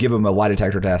give them a lie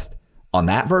detector test on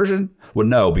that version? Well,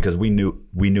 no, because we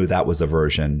knew that was the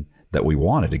version that we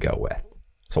wanted to go with.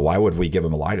 So why would we give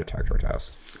them a lie detector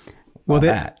test? Well,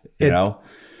 you know,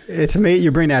 it's amazing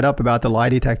you bring that up about the lie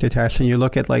detector test, and you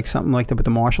look at like something like the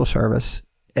Marshal service,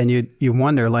 and you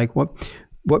wonder like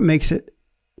what makes it,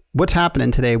 what's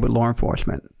happening today with law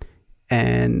enforcement,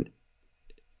 and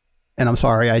I'm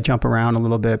sorry I jump around a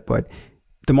little bit, but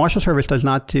the Marshal service does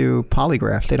not do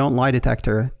polygraphs. They don't lie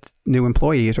detector new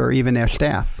employees or even their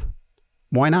staff.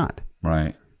 Why not?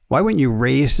 Right. Why wouldn't you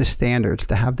raise the standards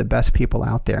to have the best people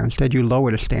out there? Instead, you lower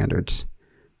the standards.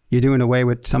 You're doing away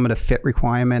with some of the fit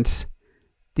requirements,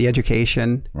 the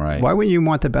education. Right. Why wouldn't you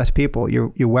want the best people?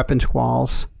 Your weapons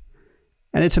quals.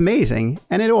 And it's amazing.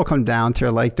 And it all comes down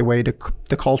to like the way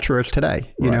the culture is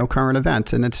today, you know, current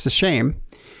events. And it's a shame.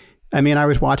 I mean, I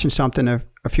was watching something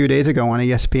a few days ago on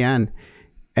ESPN,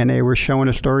 and they were showing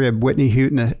a story of Whitney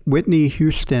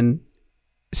Houston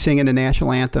singing the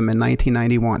national anthem in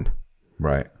 1991.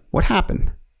 Right. What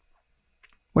happened?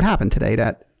 What happened today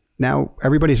that now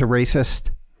everybody's a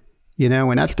racist, you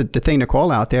know, and that's the thing to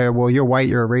call out there. Well, you're white,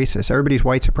 you're a racist. Everybody's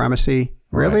white supremacy.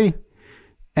 Really? Right.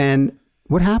 And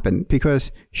what happened?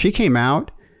 Because she came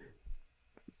out,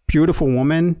 beautiful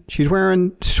woman. She's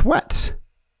wearing sweats.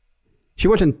 She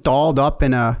wasn't dolled up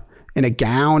in a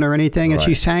gown or anything, and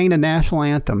she sang the national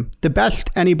anthem, the best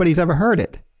anybody's ever heard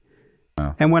it.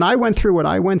 Oh. And when I went through what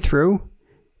I went through,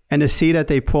 and to see that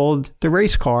they pulled the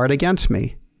race card against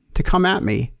me to come at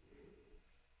me,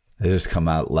 they just come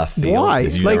out left field. Why?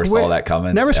 You never saw that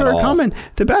coming. Never saw it coming.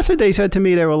 The best that they said to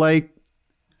me, they were like,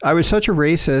 I was such a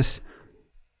racist,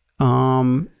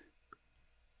 and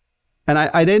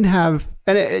I didn't have,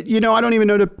 and I don't even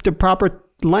know the proper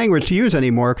language to use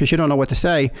anymore because you don't know what to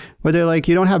say. But they're like,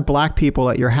 you don't have black people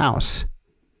at your house.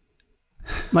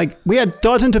 Like, we had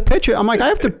dozens of pictures. I'm like, I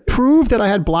have to prove that I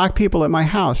had black people at my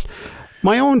house.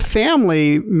 My own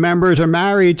family members are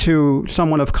married to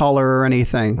someone of color or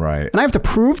anything. Right. And I have to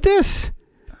prove this?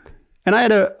 And I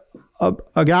had a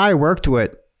guy I worked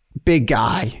with, big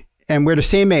guy, and we're the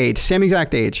same age, same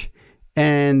exact age.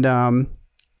 And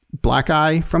black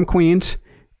guy from Queens.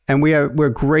 And we're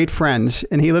great friends.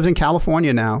 And he lives in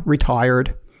California now,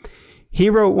 retired. He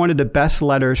wrote one of the best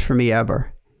letters for me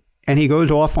ever. And he goes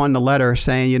off on the letter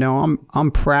saying,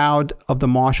 I'm proud of the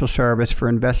Marshal Service for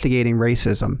investigating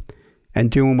racism and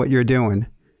doing what you're doing.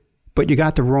 But you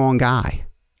got the wrong guy.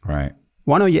 Right.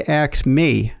 Why don't you ask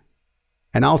me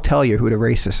and I'll tell you who the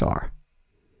racists are.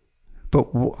 But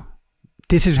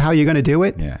this is how you're going to do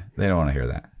it? Yeah, they don't want to hear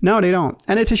that. No, they don't.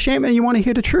 And it's a shame, and you want to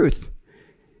hear the truth.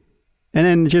 And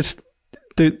then just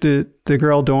the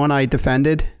girl Dawn I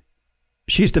defended,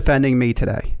 she's defending me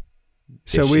today.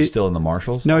 So is she still in the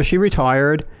Marshals? No, she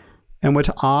retired. And what's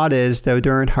odd is, though,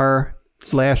 during her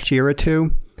last year or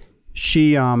two,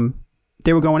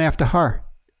 they were going after her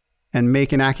and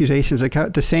making accusations.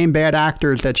 The same bad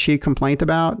actors that she complained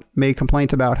about made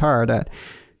complaints about her, that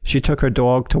she took her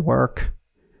dog to work.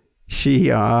 She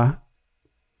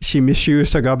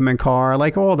misused her government car,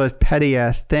 like all the petty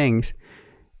ass things.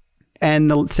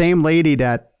 And the same lady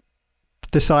that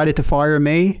decided to fire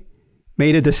me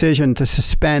made a decision to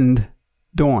suspend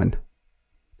Dawn.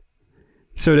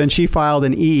 So then she filed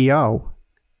an EEO,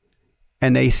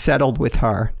 and they settled with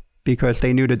her because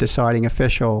they knew the deciding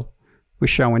official was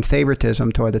showing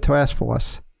favoritism toward the task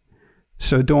force.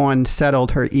 So Dawn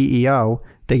settled her EEO.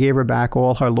 They gave her back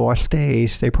all her lost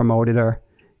days. They promoted her,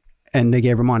 and they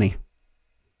gave her money.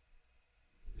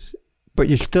 But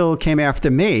you still came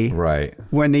after me. Right.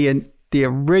 When the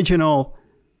original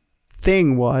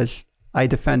thing was I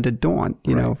defended Dawn,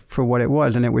 you know, for what it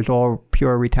was, and it was all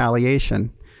pure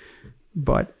retaliation.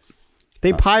 But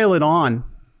they pile it on.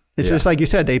 It's just like you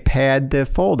said, they pad the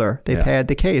folder, they pad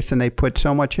the case, and they put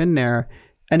so much in there,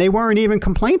 and they weren't even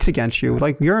complaints against you.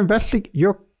 Like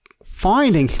you're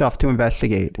finding stuff to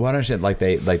investigate. Well, I understand, like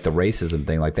the racism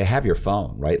thing, like they have your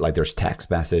phone, right? Like there's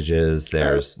text messages,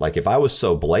 there's like, if I was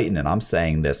so blatant and I'm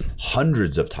saying this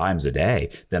hundreds of times a day,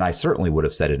 then I certainly would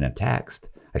have said it in a text.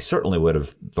 I certainly would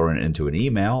have thrown it into an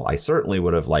email. I certainly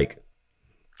would have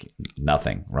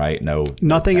nothing, right?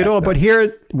 Nothing at all. But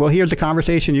here's the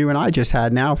conversation you and I just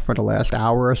had now for the last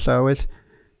hour or so. It's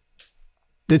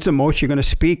the most you're going to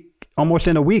speak almost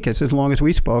in a week. It's as long as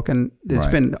we spoke, and it's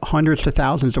been hundreds to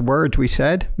thousands of words we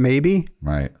said, maybe.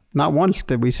 Right. Not once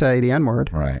did we say the N-word.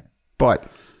 Right. But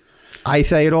I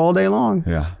say it all day long.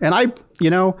 Yeah. And I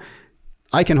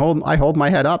hold my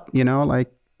head up,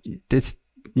 like this,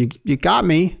 you got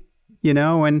me,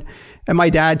 and my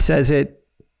dad says it,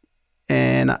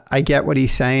 and I get what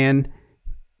he's saying.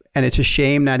 And it's a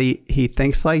shame that he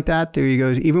thinks like that. He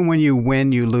goes, even when you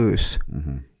win, you lose.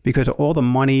 Mm-hmm. Because of all the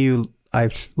money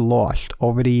I've lost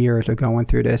over the years of going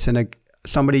through this. And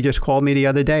somebody just called me the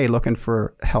other day looking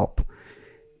for help.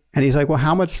 And he's like, well,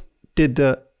 how much did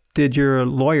your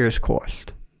lawyers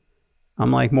cost?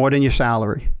 I'm like, more than your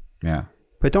salary. Yeah.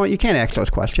 But you can't ask those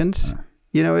questions.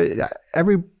 Yeah.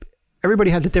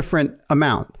 Everybody has a different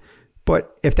amount.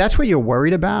 But if that's what you're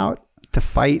worried about, to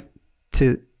fight,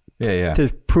 to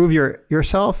prove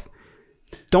yourself,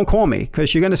 don't call me,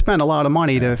 because you're going to spend a lot of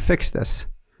money to fix this.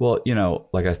 Well,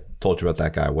 like I told you about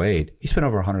that guy, Wade, he spent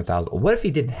over $100,000. What if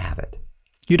he didn't have it?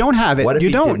 You don't have it. What if you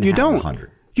he don't. didn't You have don't.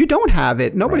 100? You don't have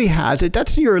it. Nobody has it.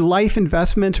 That's your life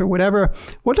investment or whatever.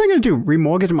 What are they going to do?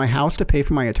 Remortgage my house to pay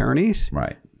for my attorneys?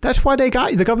 Right. That's why the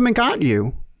government got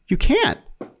you. You can't.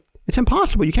 It's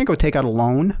impossible. You can't go take out a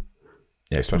loan.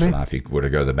 Yeah, especially not if you were to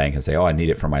go to the bank and say, "Oh, I need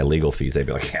it for my legal fees." They'd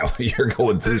be like, "Yeah, well, you're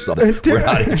going through something we're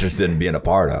not interested in being a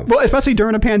part of." Well, especially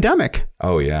during a pandemic.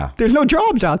 Oh yeah, there's no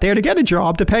jobs out there to get a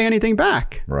job to pay anything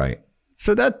back. Right.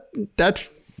 So that's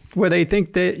where they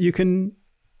think that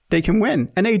they can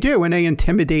win, and they do, and they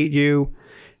intimidate you,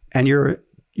 and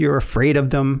you're afraid of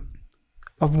them.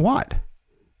 Of what?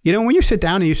 You know, when you sit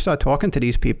down and you start talking to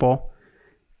these people,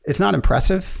 it's not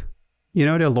impressive. You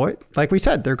know, they're like we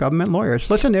said, they're government lawyers.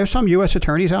 Listen, there's some U.S.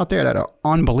 attorneys out there that are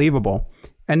unbelievable,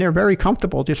 and they're very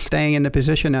comfortable just staying in the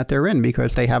position that they're in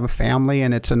because they have a family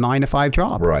and it's a 9-to-5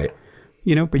 job. Right.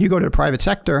 You know, but you go to the private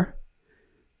sector,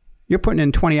 you're putting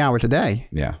in 20 hours a day.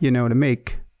 Yeah. You know, to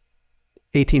make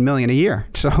 $18 million a year.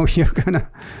 So you're gonna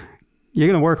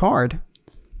work hard.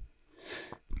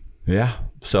 Yeah.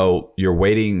 So you're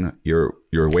waiting. You're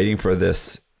waiting for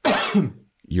this.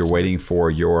 You're waiting for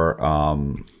your.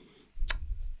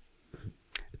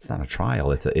 It's not a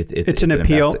trial. It's an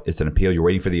appeal. It's an appeal. You're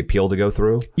waiting for the appeal to go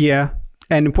through. Yeah,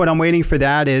 and what I'm waiting for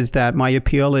that is that my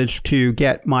appeal is to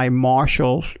get my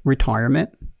Marshal's retirement,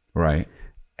 right,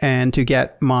 and to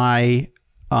get my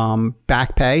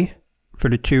back pay for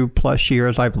the 2+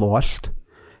 years I've lost,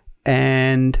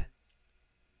 and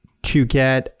to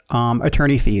get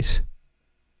attorney fees,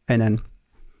 and then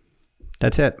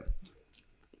that's it.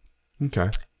 Okay.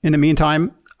 In the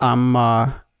meantime,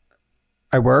 I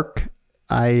work.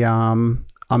 I'm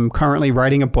currently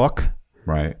writing a book.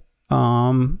 Right.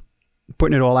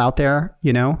 Putting it all out there,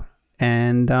 you know,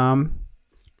 and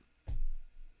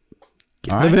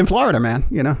living in Florida, man,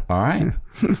 you know. All right.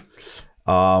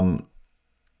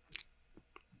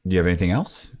 You have anything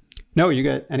else? No, you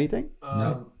got anything?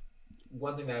 No.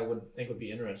 One thing that I would think would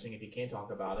be interesting if you can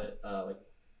talk about it, like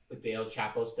the El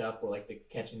Chapo stuff, or like the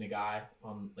catching the guy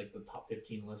on like the top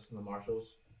 15 list in the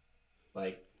Marshals,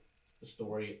 like the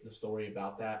story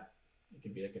about that. It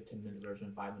could be like a 10-minute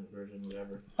version, 5-minute version,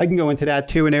 whatever. I can go into that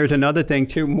too. And there's another thing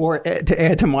too, more to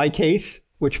add to my case,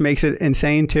 which makes it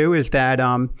insane too, is that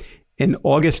in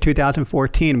August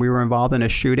 2014, we were involved in a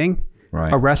shooting,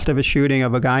 arrest of a shooting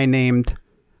of a guy named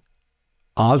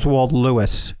Oswald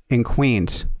Lewis in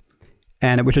Queens.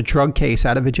 And it was a drug case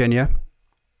out of Virginia.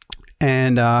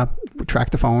 And we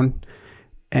tracked the phone.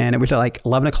 And it was at like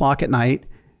 11 o'clock at night.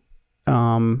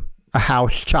 A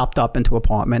house chopped up into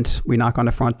apartments. We knock on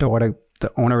the front door.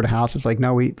 The owner of the house is like,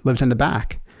 no, he lives in the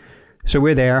back. So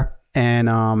we're there. And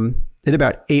there's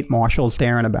about 8 marshals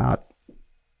there and about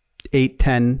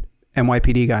 8-10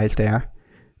 NYPD guys there.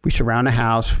 We surround the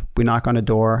house. We knock on the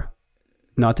door.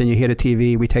 Nothing. You hear the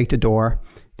TV. We take the door.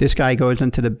 This guy goes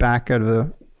into the back of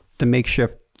the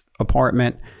makeshift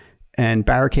apartment and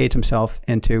barricades himself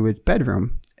into his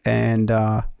bedroom. And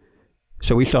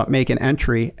so we start making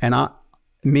entry. And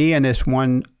me and this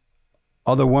one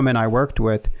other woman I worked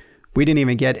with, we didn't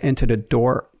even get into the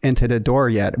door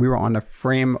yet. We were on the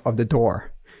frame of the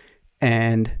door.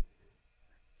 And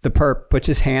the perp puts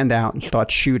his hand out and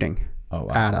starts shooting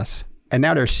at us. And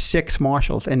now there's 6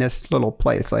 marshals in this little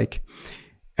place,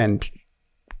 and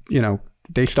you know,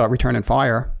 they start returning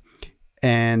fire.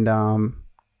 And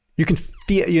you can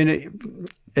feel, you know,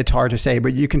 it's hard to say,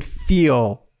 but you can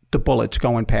feel the bullets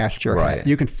going past your head.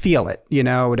 You can feel it, you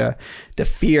know, the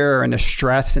fear and the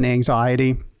stress and the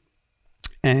anxiety.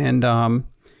 And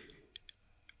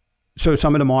so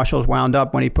some of the marshals wound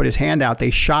up, when he put his hand out,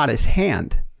 they shot his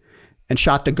hand and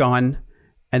shot the gun.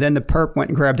 And then the perp went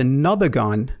and grabbed another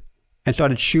gun and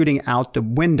started shooting out the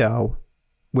window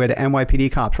where the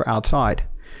NYPD cops were outside.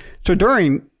 So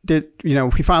during the, you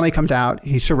know, he finally comes out,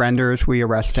 he surrenders, we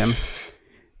arrest him.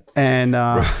 And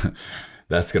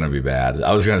that's going to be bad.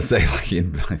 I was going to say,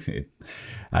 like,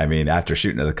 I mean, after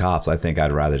shooting at the cops, I think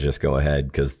I'd rather just go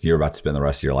ahead, because you're about to spend the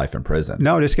rest of your life in prison.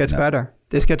 No, this gets better.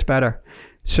 This gets better.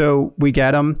 So we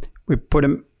get him, we put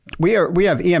him, we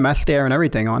have EMS there and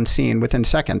everything on scene within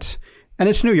seconds. And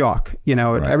it's New York, you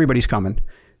know, everybody's coming.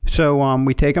 So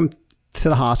we take him to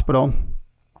the hospital,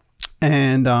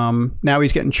 and now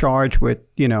he's getting charged with,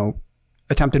 you know,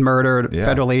 attempted murder,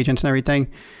 federal agents and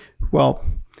everything. Well,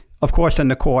 of course, in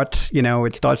the courts, you know,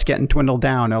 it starts getting dwindled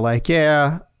down. They're like,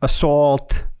 yeah,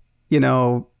 assault, you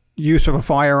know, use of a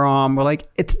firearm. We're like,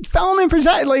 it's felony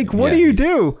possession. Like, what do you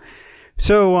do?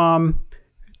 So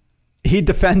he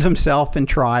defends himself in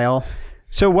trial.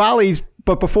 So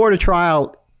but before the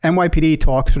trial, NYPD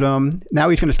talks with him. Now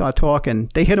he's going to start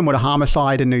talking. They hit him with a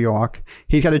homicide in New York.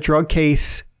 He's got a drug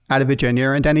case out of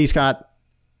Virginia. And then he's got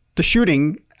the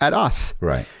shooting at us.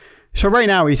 Right. So right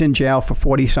now he's in jail for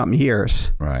 40-something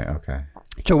years. Right, okay.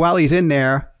 So while he's in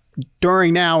there,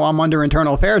 now I'm under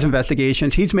internal affairs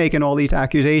investigations, he's making all these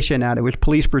accusations that it was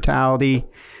police brutality,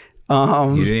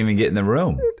 You didn't even get in the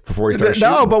room before he started shooting.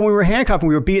 No, but when we were handcuffed,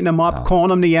 we were beating him up,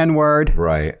 calling him the N-word.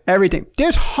 Right. Everything.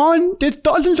 There's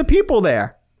dozens of people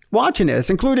there watching this,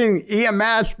 including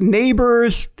EMS,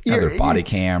 neighbors. Other body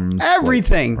cams.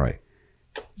 Everything. Right.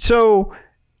 So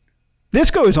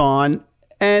this goes on,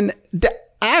 and the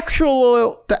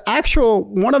actual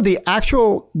one of the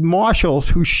actual marshals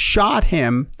who shot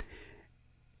him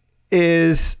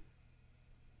is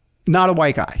not a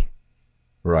white guy.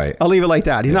 Right. I'll leave it like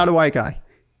that. He's not a white guy.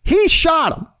 He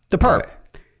shot him, the perp.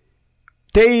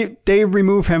 Right. They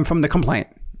remove him from the complaint.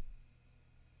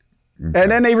 Okay. And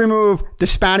then they remove the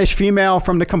Spanish female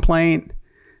from the complaint.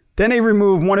 Then they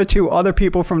remove one or two other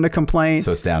people from the complaint.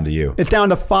 So it's down to you. It's down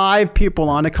to 5 people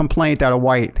on the complaint that are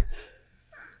white.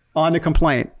 On the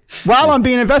complaint. While I'm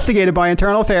being investigated by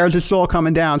Internal Affairs, it's all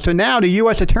coming down. So now the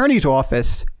U.S. Attorney's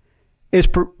Office is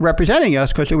representing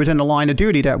us because it was in the line of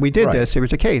duty that we did this. It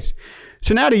was a case.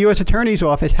 So now the U.S. Attorney's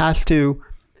Office has to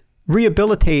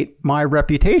rehabilitate my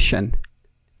reputation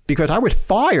because I was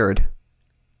fired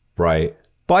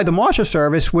by the Marshal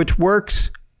Service, which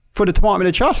works for the Department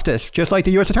of Justice, just like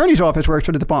the U.S. Attorney's Office works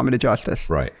for the Department of Justice.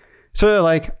 Right. So they're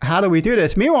like, how do we do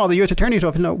this? Meanwhile, the U.S. Attorney's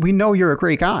Office, no, we know you're a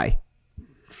great guy.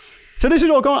 So this is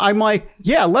all going on. I'm like,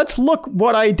 yeah, let's look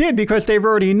what I did because they've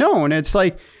already known. It's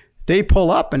like they pull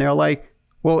up and they're like,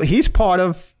 well, he's part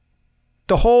of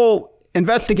the whole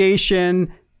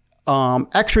investigation,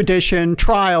 extradition,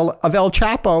 trial of El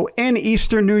Chapo in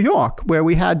Eastern New York, where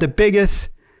we had the biggest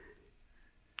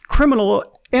criminal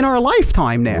in our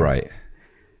lifetime there. Right.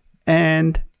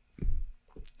 And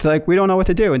it's like, we don't know what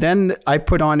to do. And then I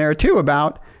put on there too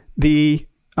about the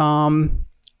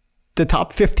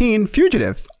top 15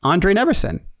 fugitive, Andre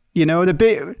Neverson. You know,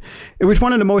 it was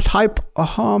one of the most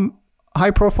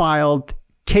high profiled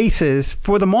cases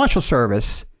for the Marshal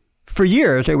Service for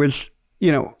years. It was,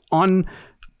 you know, on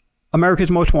America's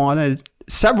Most Wanted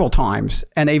several times,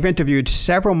 and they've interviewed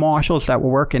several marshals that were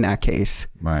working that case.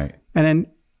 Right. And then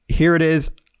here it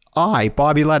is,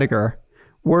 Bobby Ledogar,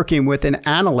 working with an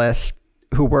analyst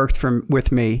who worked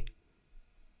with me.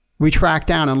 We track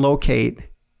down and locate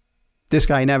this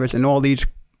guy Nevers and all these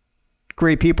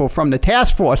great people from the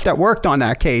task force that worked on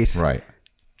that case. Right.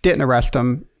 Didn't arrest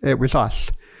him. It was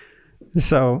us.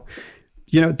 So,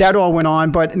 you know, that all went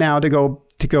on. But now to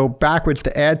go backwards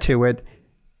to add to it,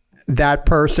 that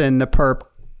person, the perp,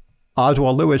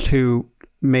 Oswald Lewis, who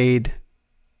made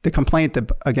the complaint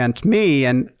against me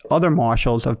and other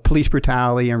marshals of police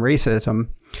brutality and racism,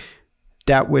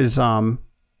 that was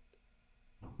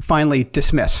finally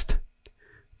dismissed.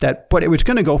 But it was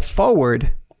going to go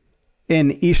forward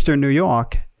in Eastern New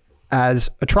York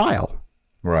as a trial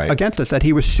against us, that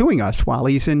he was suing us while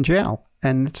he's in jail.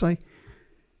 And it's like,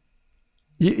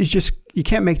 you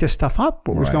can't make this stuff up,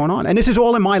 what was going on. And this is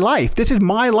all in my life. This is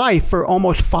my life for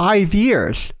almost 5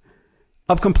 years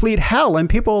of complete hell. And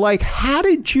people are like, how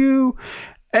did you...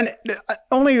 And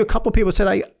only a couple of people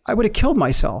said, I would have killed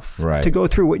myself to go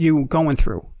through what you were going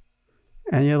through.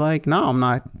 And you're like, no, I'm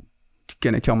not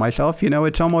going to kill myself. You know,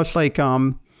 it's almost like,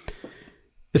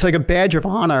 it's like a badge of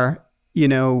honor, you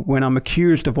know, when I'm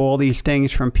accused of all these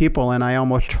things from people, and I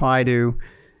almost try to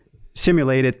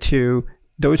simulate it to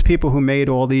those people who made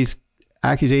all these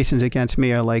accusations against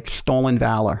me are like stolen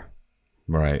valor.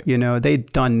 Right. You know, they've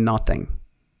done nothing,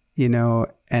 you know,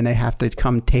 and they have to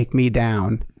come take me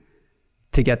down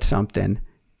to get something.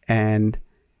 And,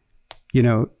 you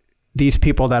know, these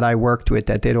people that I worked with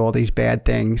that did all these bad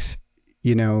things,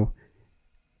 you know,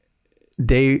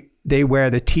 they wear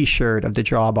the T-shirt of the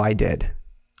job I did.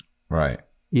 Right.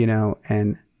 You know,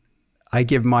 and I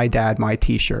give my dad my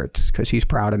T-shirts because he's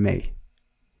proud of me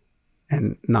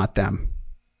and not them.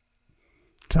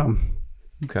 So.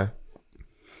 Okay.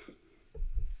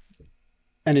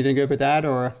 Anything good with that,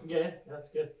 or? Yeah, that's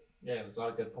good. Yeah, there's a lot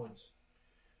of good points.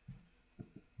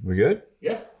 We good?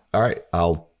 Yeah. All right.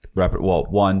 I'll wrap it. Well,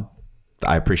 one,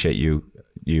 I appreciate you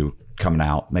coming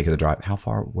out, making the drive. How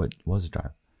far? What was the drive?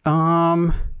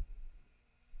 It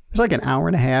was like an hour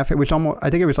and a half. It was almost, I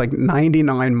think it was like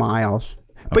 99 miles.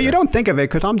 But you don't think of it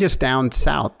because I'm just down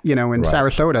south, you know, in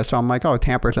Sarasota. So I'm like, oh,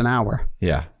 Tampa's an hour.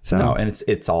 Yeah. So no, and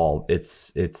it's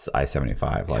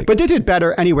I-75. Like, but this is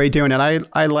better anyway doing it.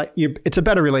 I like you. It's a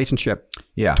better relationship.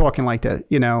 Yeah. Talking like that,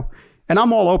 you know, and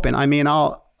I'm all open. I mean,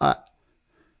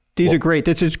 these are great.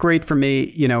 This is great for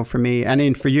me, you know, for me and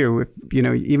then for you, if, you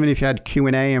know, even if you had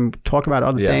Q&A and talk about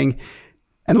other thing.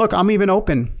 And look, I'm even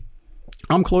open.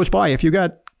 I'm close by. If you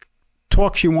got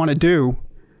talks you want to do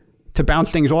to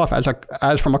bounce things off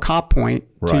as from a cop point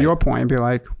to your point and be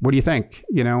like, what do you think?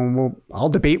 You know, I'll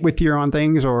debate with you on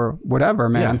things or whatever,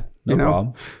 man. Yeah, no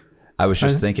problem. I was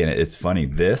just thinking, it's funny.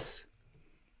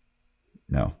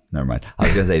 No, never mind. I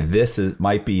was gonna say this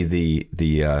might be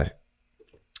the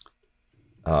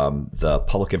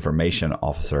public information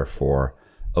officer for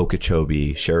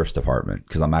Okeechobee Sheriff's Department,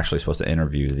 because I'm actually supposed to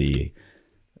interview the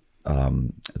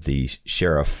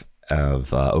sheriff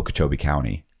of Okeechobee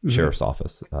County Sheriff's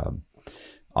Office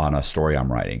on a story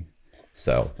I'm writing.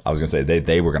 So I was going to say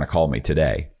they were going to call me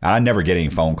today. I never get any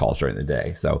phone calls during the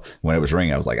day. So when it was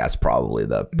ringing, I was like, that's probably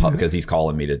the pub, because he's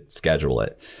calling me to schedule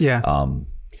it. Yeah.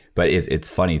 But it's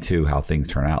funny too how things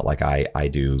turn out. Like I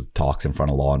do talks in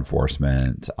front of law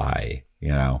enforcement.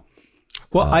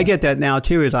 Well, I get that now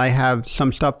too. Is I have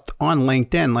some stuff on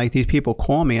LinkedIn. Like these people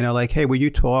call me and they're like, "Hey, will you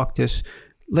talk this?"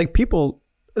 Like people,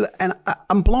 and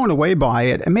I'm blown away by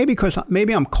it. And maybe because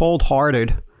I'm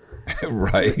cold-hearted,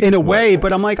 right? In a way,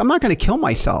 but I'm like, I'm not going to kill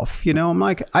myself. I'm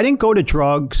like, I didn't go to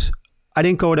drugs, I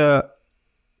didn't go to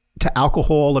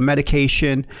alcohol or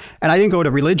medication, and I didn't go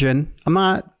to religion. I'm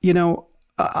not.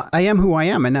 I am who I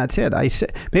am, and that's it. I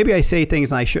say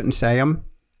things and I shouldn't say them.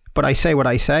 But I say what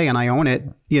I say and I own it,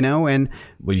 and...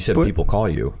 Well, you said people call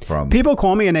you from... People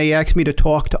call me and they ask me to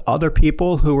talk to other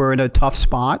people who are in a tough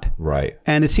spot. Right.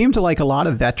 And it seems to like a lot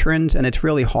of veterans, and it's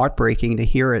really heartbreaking to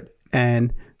hear it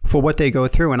and for what they go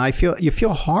through. And you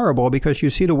feel horrible because you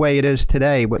see the way it is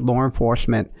today with law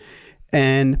enforcement.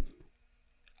 And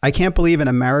I can't believe in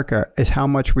America is how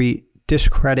much we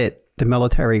discredit the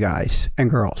military guys and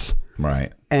girls.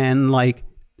 Right. And like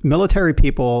military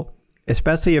people,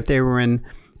 especially if they were in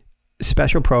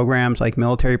special programs like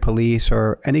military police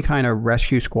or any kind of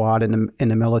rescue squad in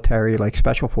the military, like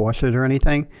special forces or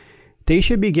anything, they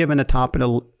should be given the top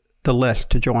of the list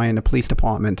to join the police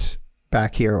departments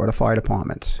back here or the fire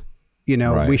departments.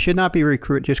 Right. We should not be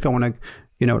just going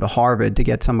to, to Harvard to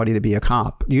get somebody to be a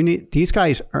cop. These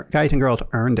guys and girls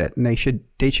earned it, and they should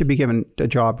be given a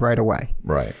job right away.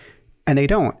 Right. And they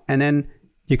don't. And then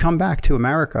you come back to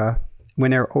America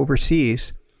when they're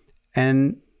overseas,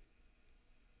 and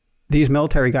these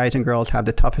military guys and girls have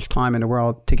the toughest time in the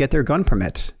world to get their gun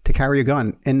permits to carry a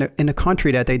gun in the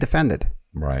country that they defended.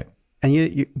 Right. And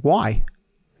you why?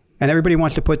 And everybody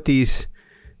wants to put these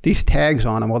tags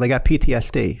on them. Well, they got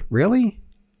PTSD. Really?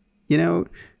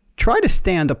 Try to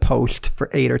stand a post for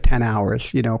 8 or 10 hours,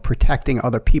 protecting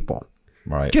other people.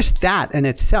 Right. Just that in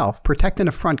itself, protecting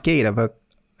the front gate of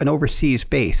an overseas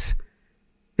base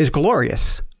is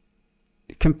glorious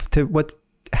to what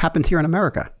happens here in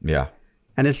America. Yeah.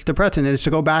 And it's depressing. And it's to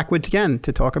go backwards again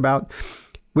to talk about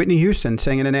Whitney Houston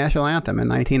singing the national anthem in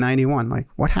 1991. Like,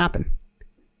 what happened?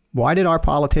 Why did our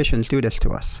politicians do this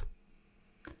to us?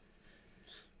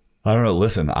 I don't know.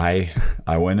 Listen, I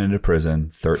went into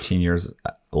prison. 13 years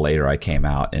later, I came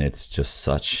out, and it's just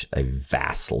such a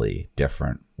vastly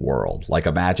different world. Like,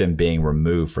 imagine being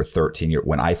removed for 13 years.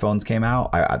 When iPhones came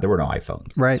out, there were no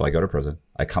iPhones. Right. So I go to prison.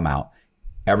 I come out.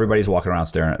 Everybody's walking around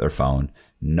staring at their phone.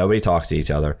 Nobody talks to each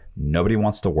other. Nobody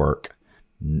wants to work.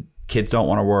 Kids don't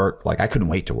want to work. Like, I couldn't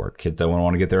wait to work. Kids don't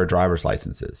want to get their driver's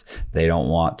licenses. They don't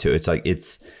want to. It's like,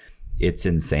 it's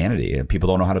insanity. And people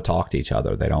don't know how to talk to each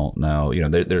other. They don't know,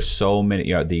 there's so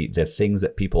many, the things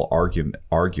that people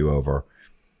argue over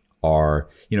are,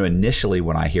 initially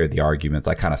when I hear the arguments,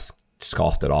 I kind of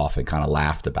scoffed it off and kind of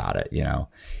laughed about it,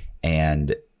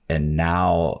 and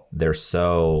now they're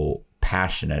so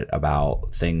passionate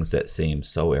about things that seem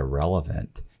so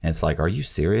irrelevant. And it's like, are you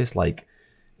serious? Like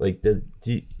do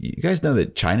you guys know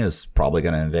that China's probably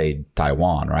going to invade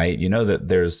Taiwan, right?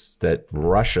 That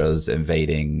Russia's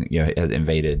invading, has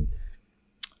invaded,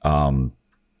 what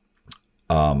do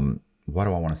I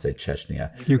want to say?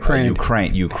 Chechnya,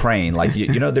 Ukraine. Like,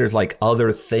 there's like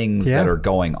other things that are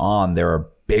going on. There are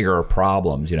bigger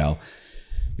problems,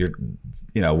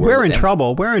 we're in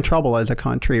trouble. We're in trouble as a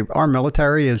country. Our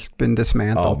military has been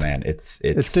dismantled. Oh man, it's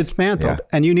dismantled. Yeah.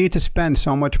 And you need to spend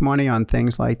so much money on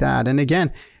things like that. And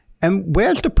again, and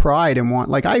where's the pride in one?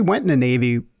 Like, I went in the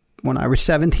Navy when I was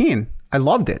 17. I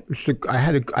loved it.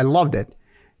 I loved it.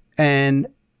 And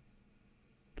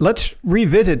let's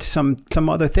revisit some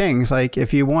other things. Like,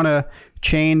 if you want to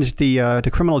change the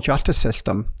criminal justice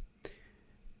system,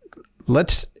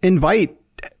 let's invite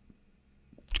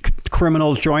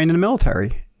criminals joining the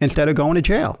military instead of going to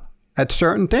jail at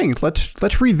certain things.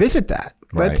 Let's revisit that.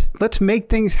 Right. Let's make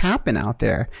things happen out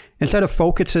there instead of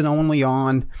focusing only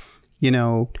on,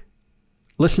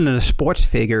 listen to the sports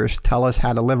figures tell us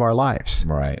how to live our lives.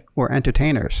 Right. We're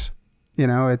entertainers.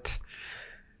 It's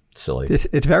silly.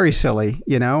 It's very silly.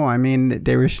 I mean,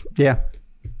 it's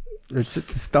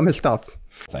dumbest stuff.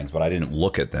 Things, but I didn't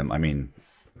look at them. I mean,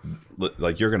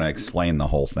 like, you're going to explain the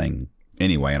whole thing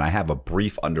anyway, and I have a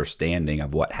brief understanding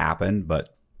of what happened,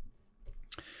 but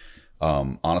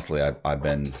honestly, I've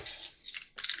been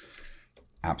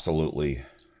absolutely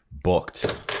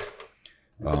booked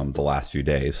the last few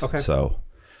days. Okay. So,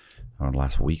 or the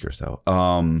last week or so.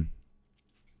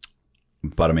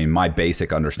 But I mean, my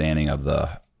basic understanding of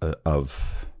I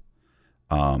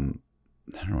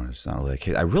don't know. It's not really a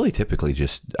case.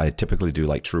 I typically do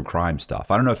like true crime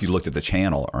stuff. I don't know if you looked at the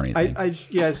channel or anything. I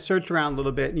searched around a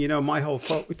little bit. And, my whole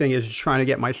thing is trying to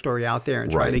get my story out there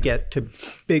and trying to get to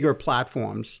bigger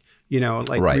platforms.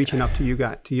 Reaching up to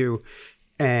you,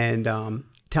 and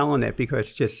telling it, because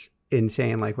it's just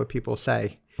insane, like what people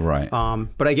say. Right.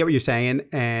 But I get what you're saying,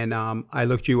 and I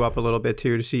looked you up a little bit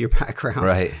too to see your background.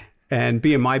 Right. And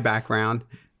being my background,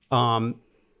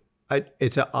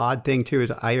 it's an odd thing too.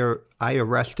 Is I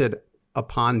arrested a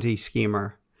Ponzi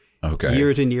schemer. Okay.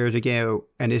 Years and years ago,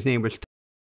 and his name was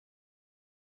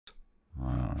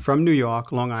from New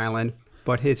York, Long Island,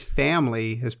 but his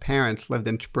parents lived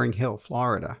in Spring Hill,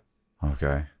 Florida.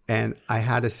 Okay. And I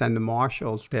had to send the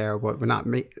marshals there, but not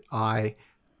me.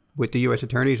 With the U.S.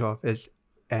 Attorney's Office,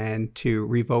 and to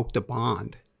revoke the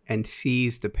bond and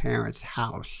seize the parents'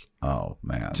 house. Oh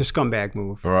man, it's a scumbag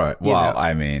move. Right. Well,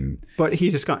 I mean, but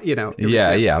he's just gone.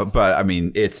 Yeah. But I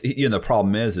mean, it's the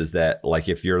problem is that like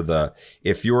if you're the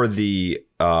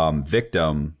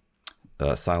victim,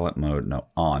 silent mode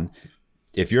on.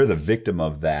 If you're the victim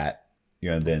of that,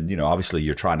 then obviously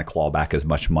you're trying to claw back as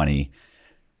much money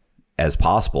as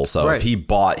possible. So if he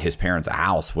bought his parents a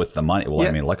house with the money, I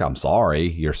mean, look, I'm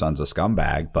sorry, your son's a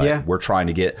scumbag, but we're trying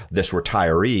to get this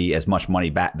retiree as much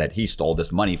money back that he stole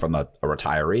this money from a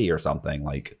retiree or something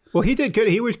like. Well, he did good.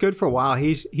 He was good for a while.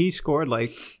 He scored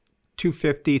like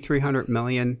 250, 300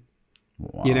 million,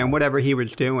 wow. Whatever he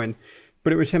was doing.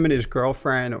 But it was him and his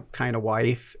girlfriend, kind of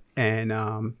wife, and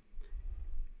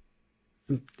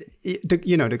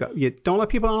don't let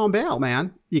people out on bail,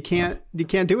 man. You can't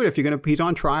do it if you're gonna. He's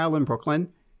on trial in Brooklyn,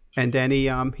 and then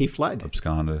he fled,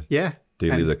 absconded. Yeah.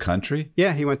 Did he leave the country?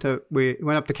 Yeah, we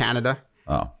went up to Canada.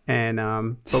 Oh. And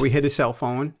but we hit his cell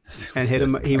phone and hit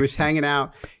him. He was hanging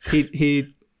out.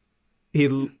 He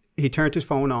turned his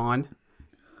phone on,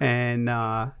 and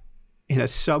in a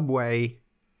Subway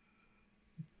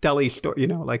deli store,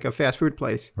 like a fast food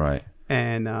place. Right.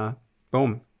 And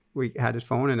boom, we had his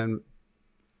phone, and then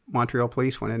Montreal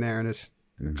police went in there and just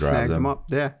snagged him up.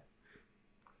 Yeah.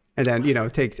 And then,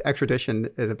 it takes extradition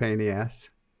is a pain in the ass.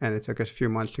 And it took us a few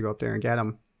months to go up there and get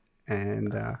him,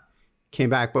 and came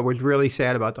back. But what's really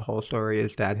sad about the whole story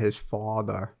is that his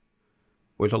father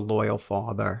was a loyal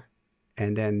father,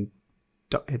 and then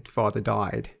his father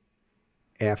died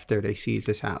after they seized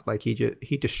his house. Like he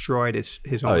destroyed his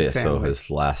own family. So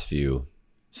his last few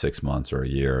 6 months or a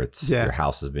year, your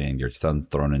house is your son's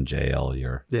thrown in jail.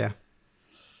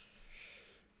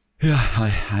 Yeah,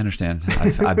 I understand.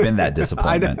 I've been that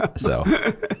disappointment. So,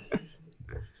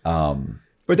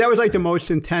 but that was like the most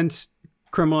intense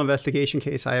criminal investigation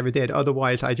case I ever did.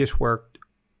 Otherwise, I just worked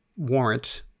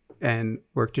warrants and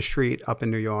worked the street up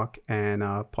in New York and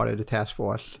part of the task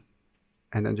force,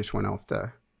 and then just went off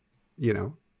the,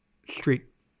 street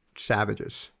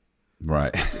savages.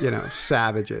 Right.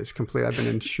 Savages completely. I've been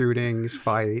in shootings,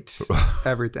 fights,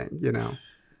 everything.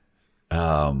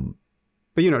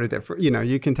 But the difference,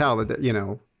 you can tell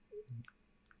that,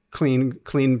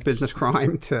 clean business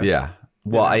crime to. Yeah.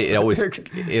 Well, it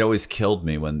always killed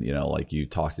me when, like you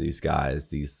talk to these guys,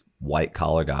 these white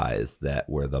collar guys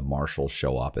where the marshals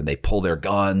show up and they pull their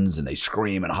guns and they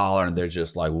scream and holler and they're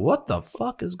just like, what the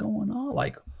fuck is going on?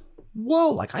 Like,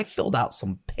 whoa, like I filled out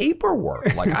some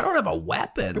paperwork. Like I don't have a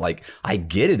weapon. Like I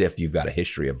get it if you've got a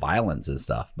history of violence and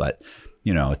stuff, but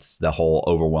it's the whole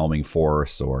overwhelming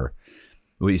force or.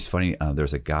 It's funny.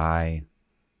 There's a guy,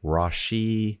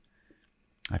 Rashi,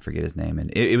 I forget his name, and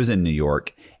it was in New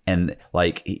York, and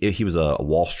like he was a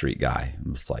Wall Street guy. It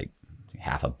was like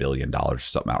 $500 million,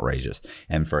 something outrageous.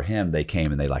 And for him, they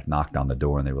came and they like knocked on the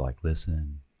door and they were like,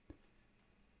 "Listen,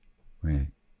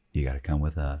 you got to come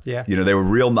with us." Yeah. They were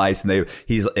real nice, and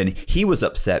he was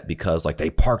upset because like they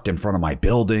parked in front of my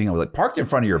building. I was like, parked in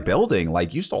front of your building?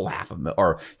 Like you stole $500,000,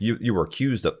 or you were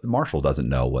accused of. The marshal doesn't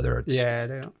know whether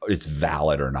it's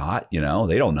valid or not. They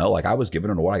don't know. Like I was giving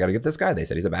an order. I got to get this guy. They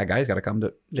said he's a bad guy. He's got to come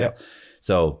to jail. Yeah.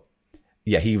 So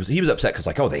yeah, he was upset because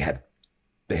like, oh, they had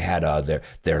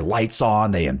their lights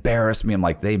on. They embarrassed me. I'm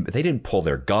like, they didn't pull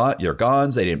your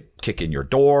guns. They didn't kick in your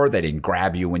door. They didn't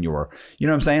grab you when you were, what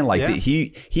I'm saying? Like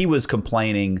he was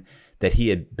complaining that he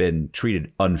had been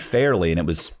treated unfairly, and it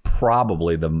was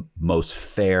probably the most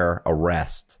fair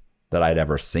arrest that I'd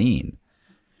ever seen.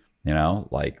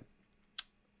 Like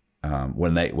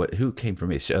when who came for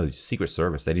me? Secret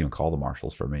Service. They didn't even call the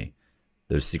marshals for me.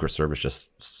 the Secret Service just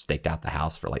staked out the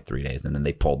house for like 3 days, and then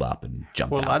they pulled up and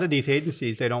jumped out. A lot of these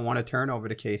agencies, they don't want to turn over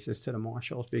the cases to the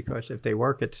marshals because if they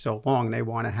work it so long, they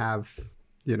want to have,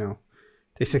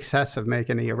 the success of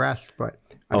making the arrest. But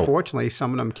unfortunately,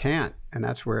 some of them can't, and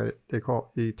that's where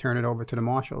you turn it over to the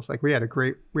marshals. Like we have a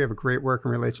great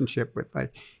working relationship with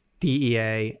like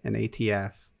DEA and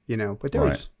ATF, but there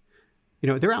was.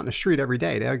 They're out in the street every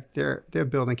day. They're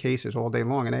building cases all day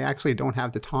long, and they actually don't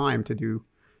have the time to do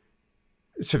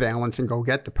surveillance and go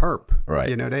get the perp.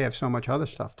 Right. They have so much other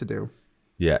stuff to do.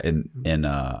 Yeah, and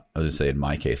I was just saying, in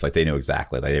my case, like they knew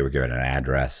exactly. Like they were given an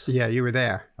address. Yeah, you were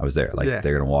there. I was there. Like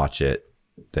they're gonna watch it.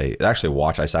 They actually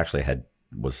watched. I actually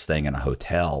was staying in a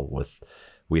hotel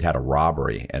we'd had a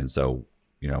robbery, and so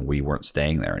we weren't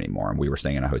staying there anymore, and we were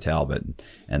staying in a hotel.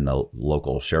 And the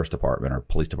local sheriff's department or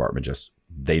police department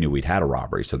they knew we'd had a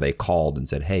robbery, so they called and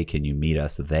said, "Hey, can you meet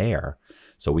us there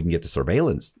so we can get the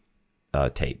surveillance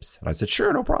tapes?" And I said,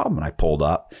 "Sure, no problem." And I pulled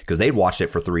up because they'd watched it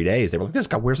for 3 days. They were like, "This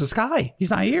guy, where's this guy?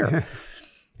 He's not here."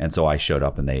 And so I showed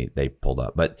up, and they pulled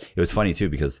up. But it was funny too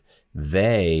because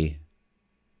the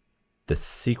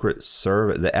Secret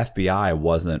Service, the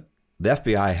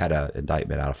FBI had an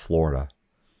indictment out of Florida.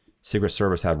 Secret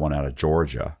Service had one out of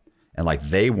Georgia, and like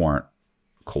they weren't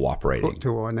cooperating.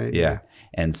 Yeah.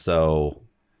 And so,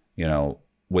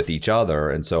 with each other.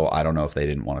 And so I don't know if they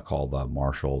didn't want to call the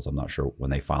marshals. I'm not sure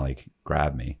when they finally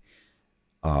grabbed me.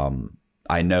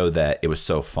 I know that it was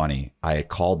so funny. I had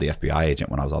called the FBI agent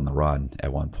when I was on the run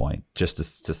at one point just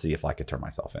to see if I could turn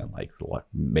myself in. Like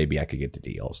maybe I could get the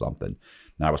deal or something.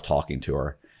 And I was talking to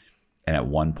her. And at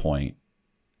one point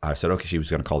I said, okay, she was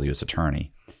going to call the U.S.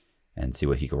 attorney and see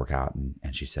what he could work out.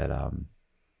 And she said, I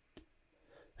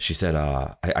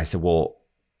said, well,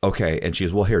 okay. And she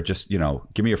goes, well, here, just,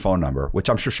 give me your phone number, which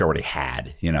I'm sure she already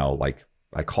had, like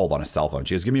I called on a cell phone.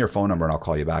 She goes, give me your phone number and I'll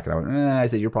call you back. And I went, I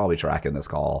said, you're probably tracking this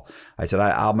call. I said,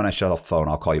 I'm going to shut off the phone.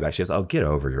 I'll call you back. She goes, oh, get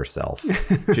over yourself.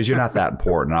 She goes, you're not that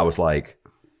important. And I was like,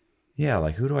 yeah,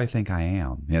 like, who do I think I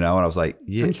am? And I was like,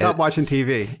 yeah. And stop watching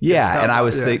TV. Yeah. And I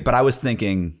was but I was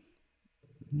thinking,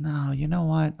 no, you know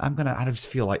what? I just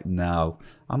feel like, no,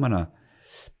 I'm going to.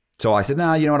 So I said,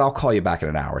 no, you know what? I'll call you back in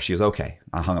an hour. She goes, okay.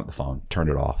 I hung up the phone, turned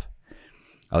it off.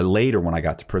 Later, when I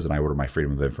got to prison, I ordered my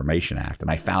Freedom of Information Act,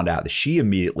 and I found out that she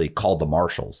immediately called the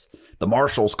marshals. The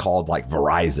marshals called like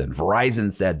Verizon.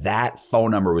 Verizon said that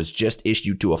phone number was just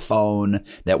issued to a phone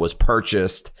that was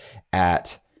purchased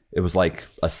it was like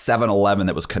a 7-Eleven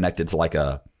that was connected to like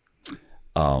a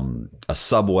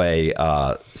Subway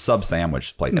sub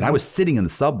sandwich place. And I was sitting in the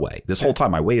Subway this whole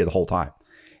time. I waited the whole time.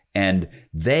 And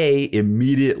they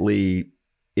immediately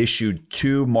issued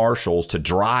 2 marshals to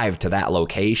drive to that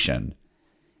location.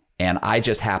 And I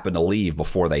just happened to leave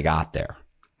before they got there.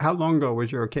 How long ago was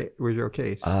your case?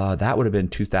 That would have been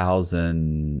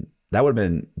 2000.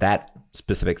 That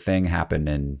specific thing happened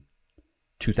in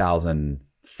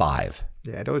 2005.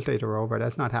 Yeah, those days are over.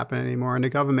 That's not happening anymore. And the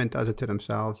government does it to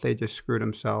themselves. They just screw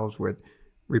themselves with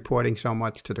reporting so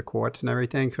much to the courts and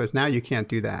everything. Because now you can't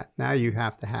do that. Now you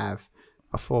have to have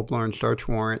a full-blown search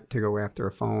warrant to go after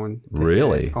a phone.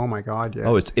 Really? Oh my God! Yeah.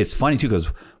 Oh, it's funny too because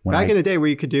back in the day, where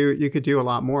you could do a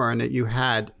lot more, and that you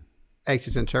had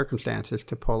exigent circumstances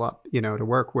to pull up, to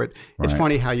work with. Right. It's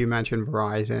funny how you mentioned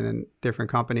Verizon and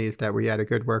different companies that we had a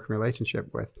good working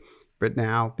relationship with, but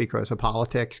now because of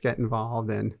politics get involved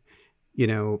and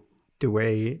the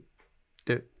way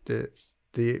the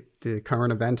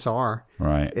current events are,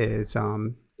 right, is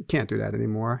can't do that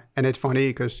anymore. And it's funny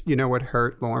because what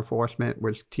hurt law enforcement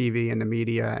was TV and the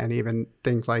media and even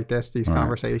things like this, these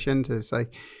conversations. It's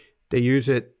like they use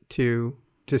it to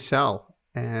sell.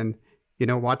 And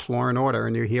watch Law and Order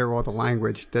and you hear all the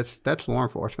language. That's law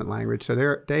enforcement language.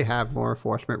 So they have law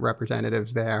enforcement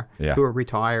representatives there who are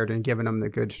retired and giving them the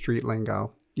good street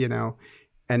lingo,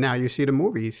 And now you see the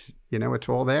movies, it's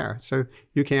all there. So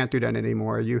you can't do that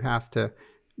anymore. You have to,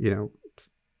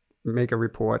 make a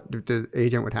report. The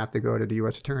agent would have to go to the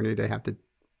U.S. attorney. They have to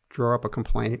draw up a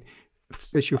complaint,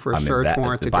 issue for a search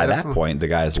warrant. By that point, the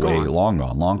guy's long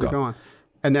gone.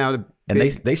 And now they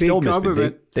still missed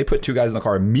me. They put 2 guys in the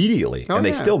car immediately, and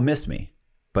they still missed me.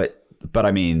 But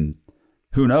I mean,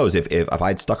 who knows? If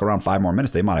I'd stuck around 5 more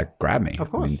minutes, they might have grabbed me.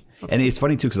 Of course. And it's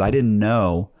funny too because I didn't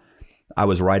know I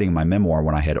was writing my memoir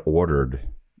when I had ordered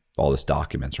all this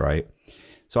documents, right?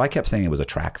 So I kept saying it was a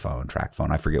track phone.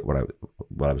 I forget what I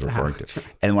was referring to.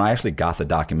 And when I actually got the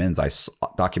documents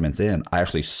in, I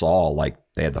actually saw like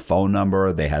they had the phone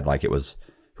number. They had like it was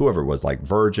whoever it was, like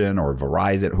Virgin or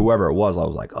Verizon, whoever it was. I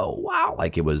was like, oh wow,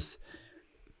 like it was.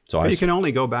 So you can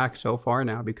only go back so far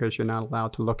now because you're not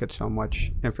allowed to look at so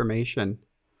much information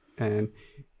And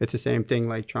it's the same thing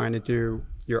like trying to do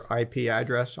your IP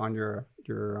address on your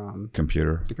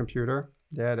computer. The computer.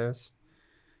 Yeah, it is.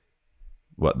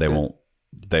 What they won't.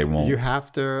 You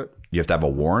have to have a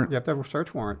warrant. You have to have a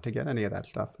search warrant to get any of that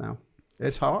stuff now.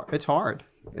 It's hard. It's hard.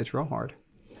 It's real hard.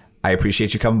 I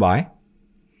appreciate you coming by.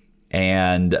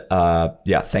 And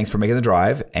thanks for making the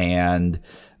drive. And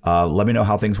let me know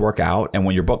how things work out. And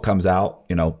when your book comes out,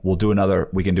 we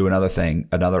can do another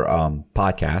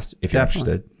podcast if you're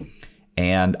interested.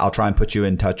 And I'll try and put you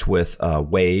in touch with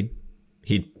Wade.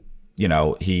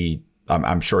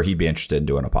 I'm sure he'd be interested in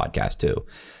doing a podcast too.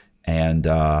 And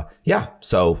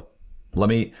so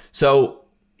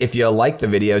if you like the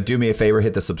video, do me a favor,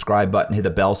 hit the subscribe button, hit the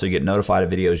bell so you get notified of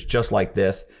videos just like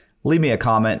this. Leave me a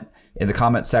comment in the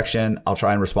comment section. I'll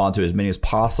try and respond to as many as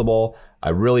possible. I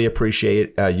really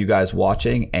appreciate you guys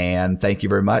watching, and thank you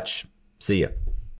very much. See ya.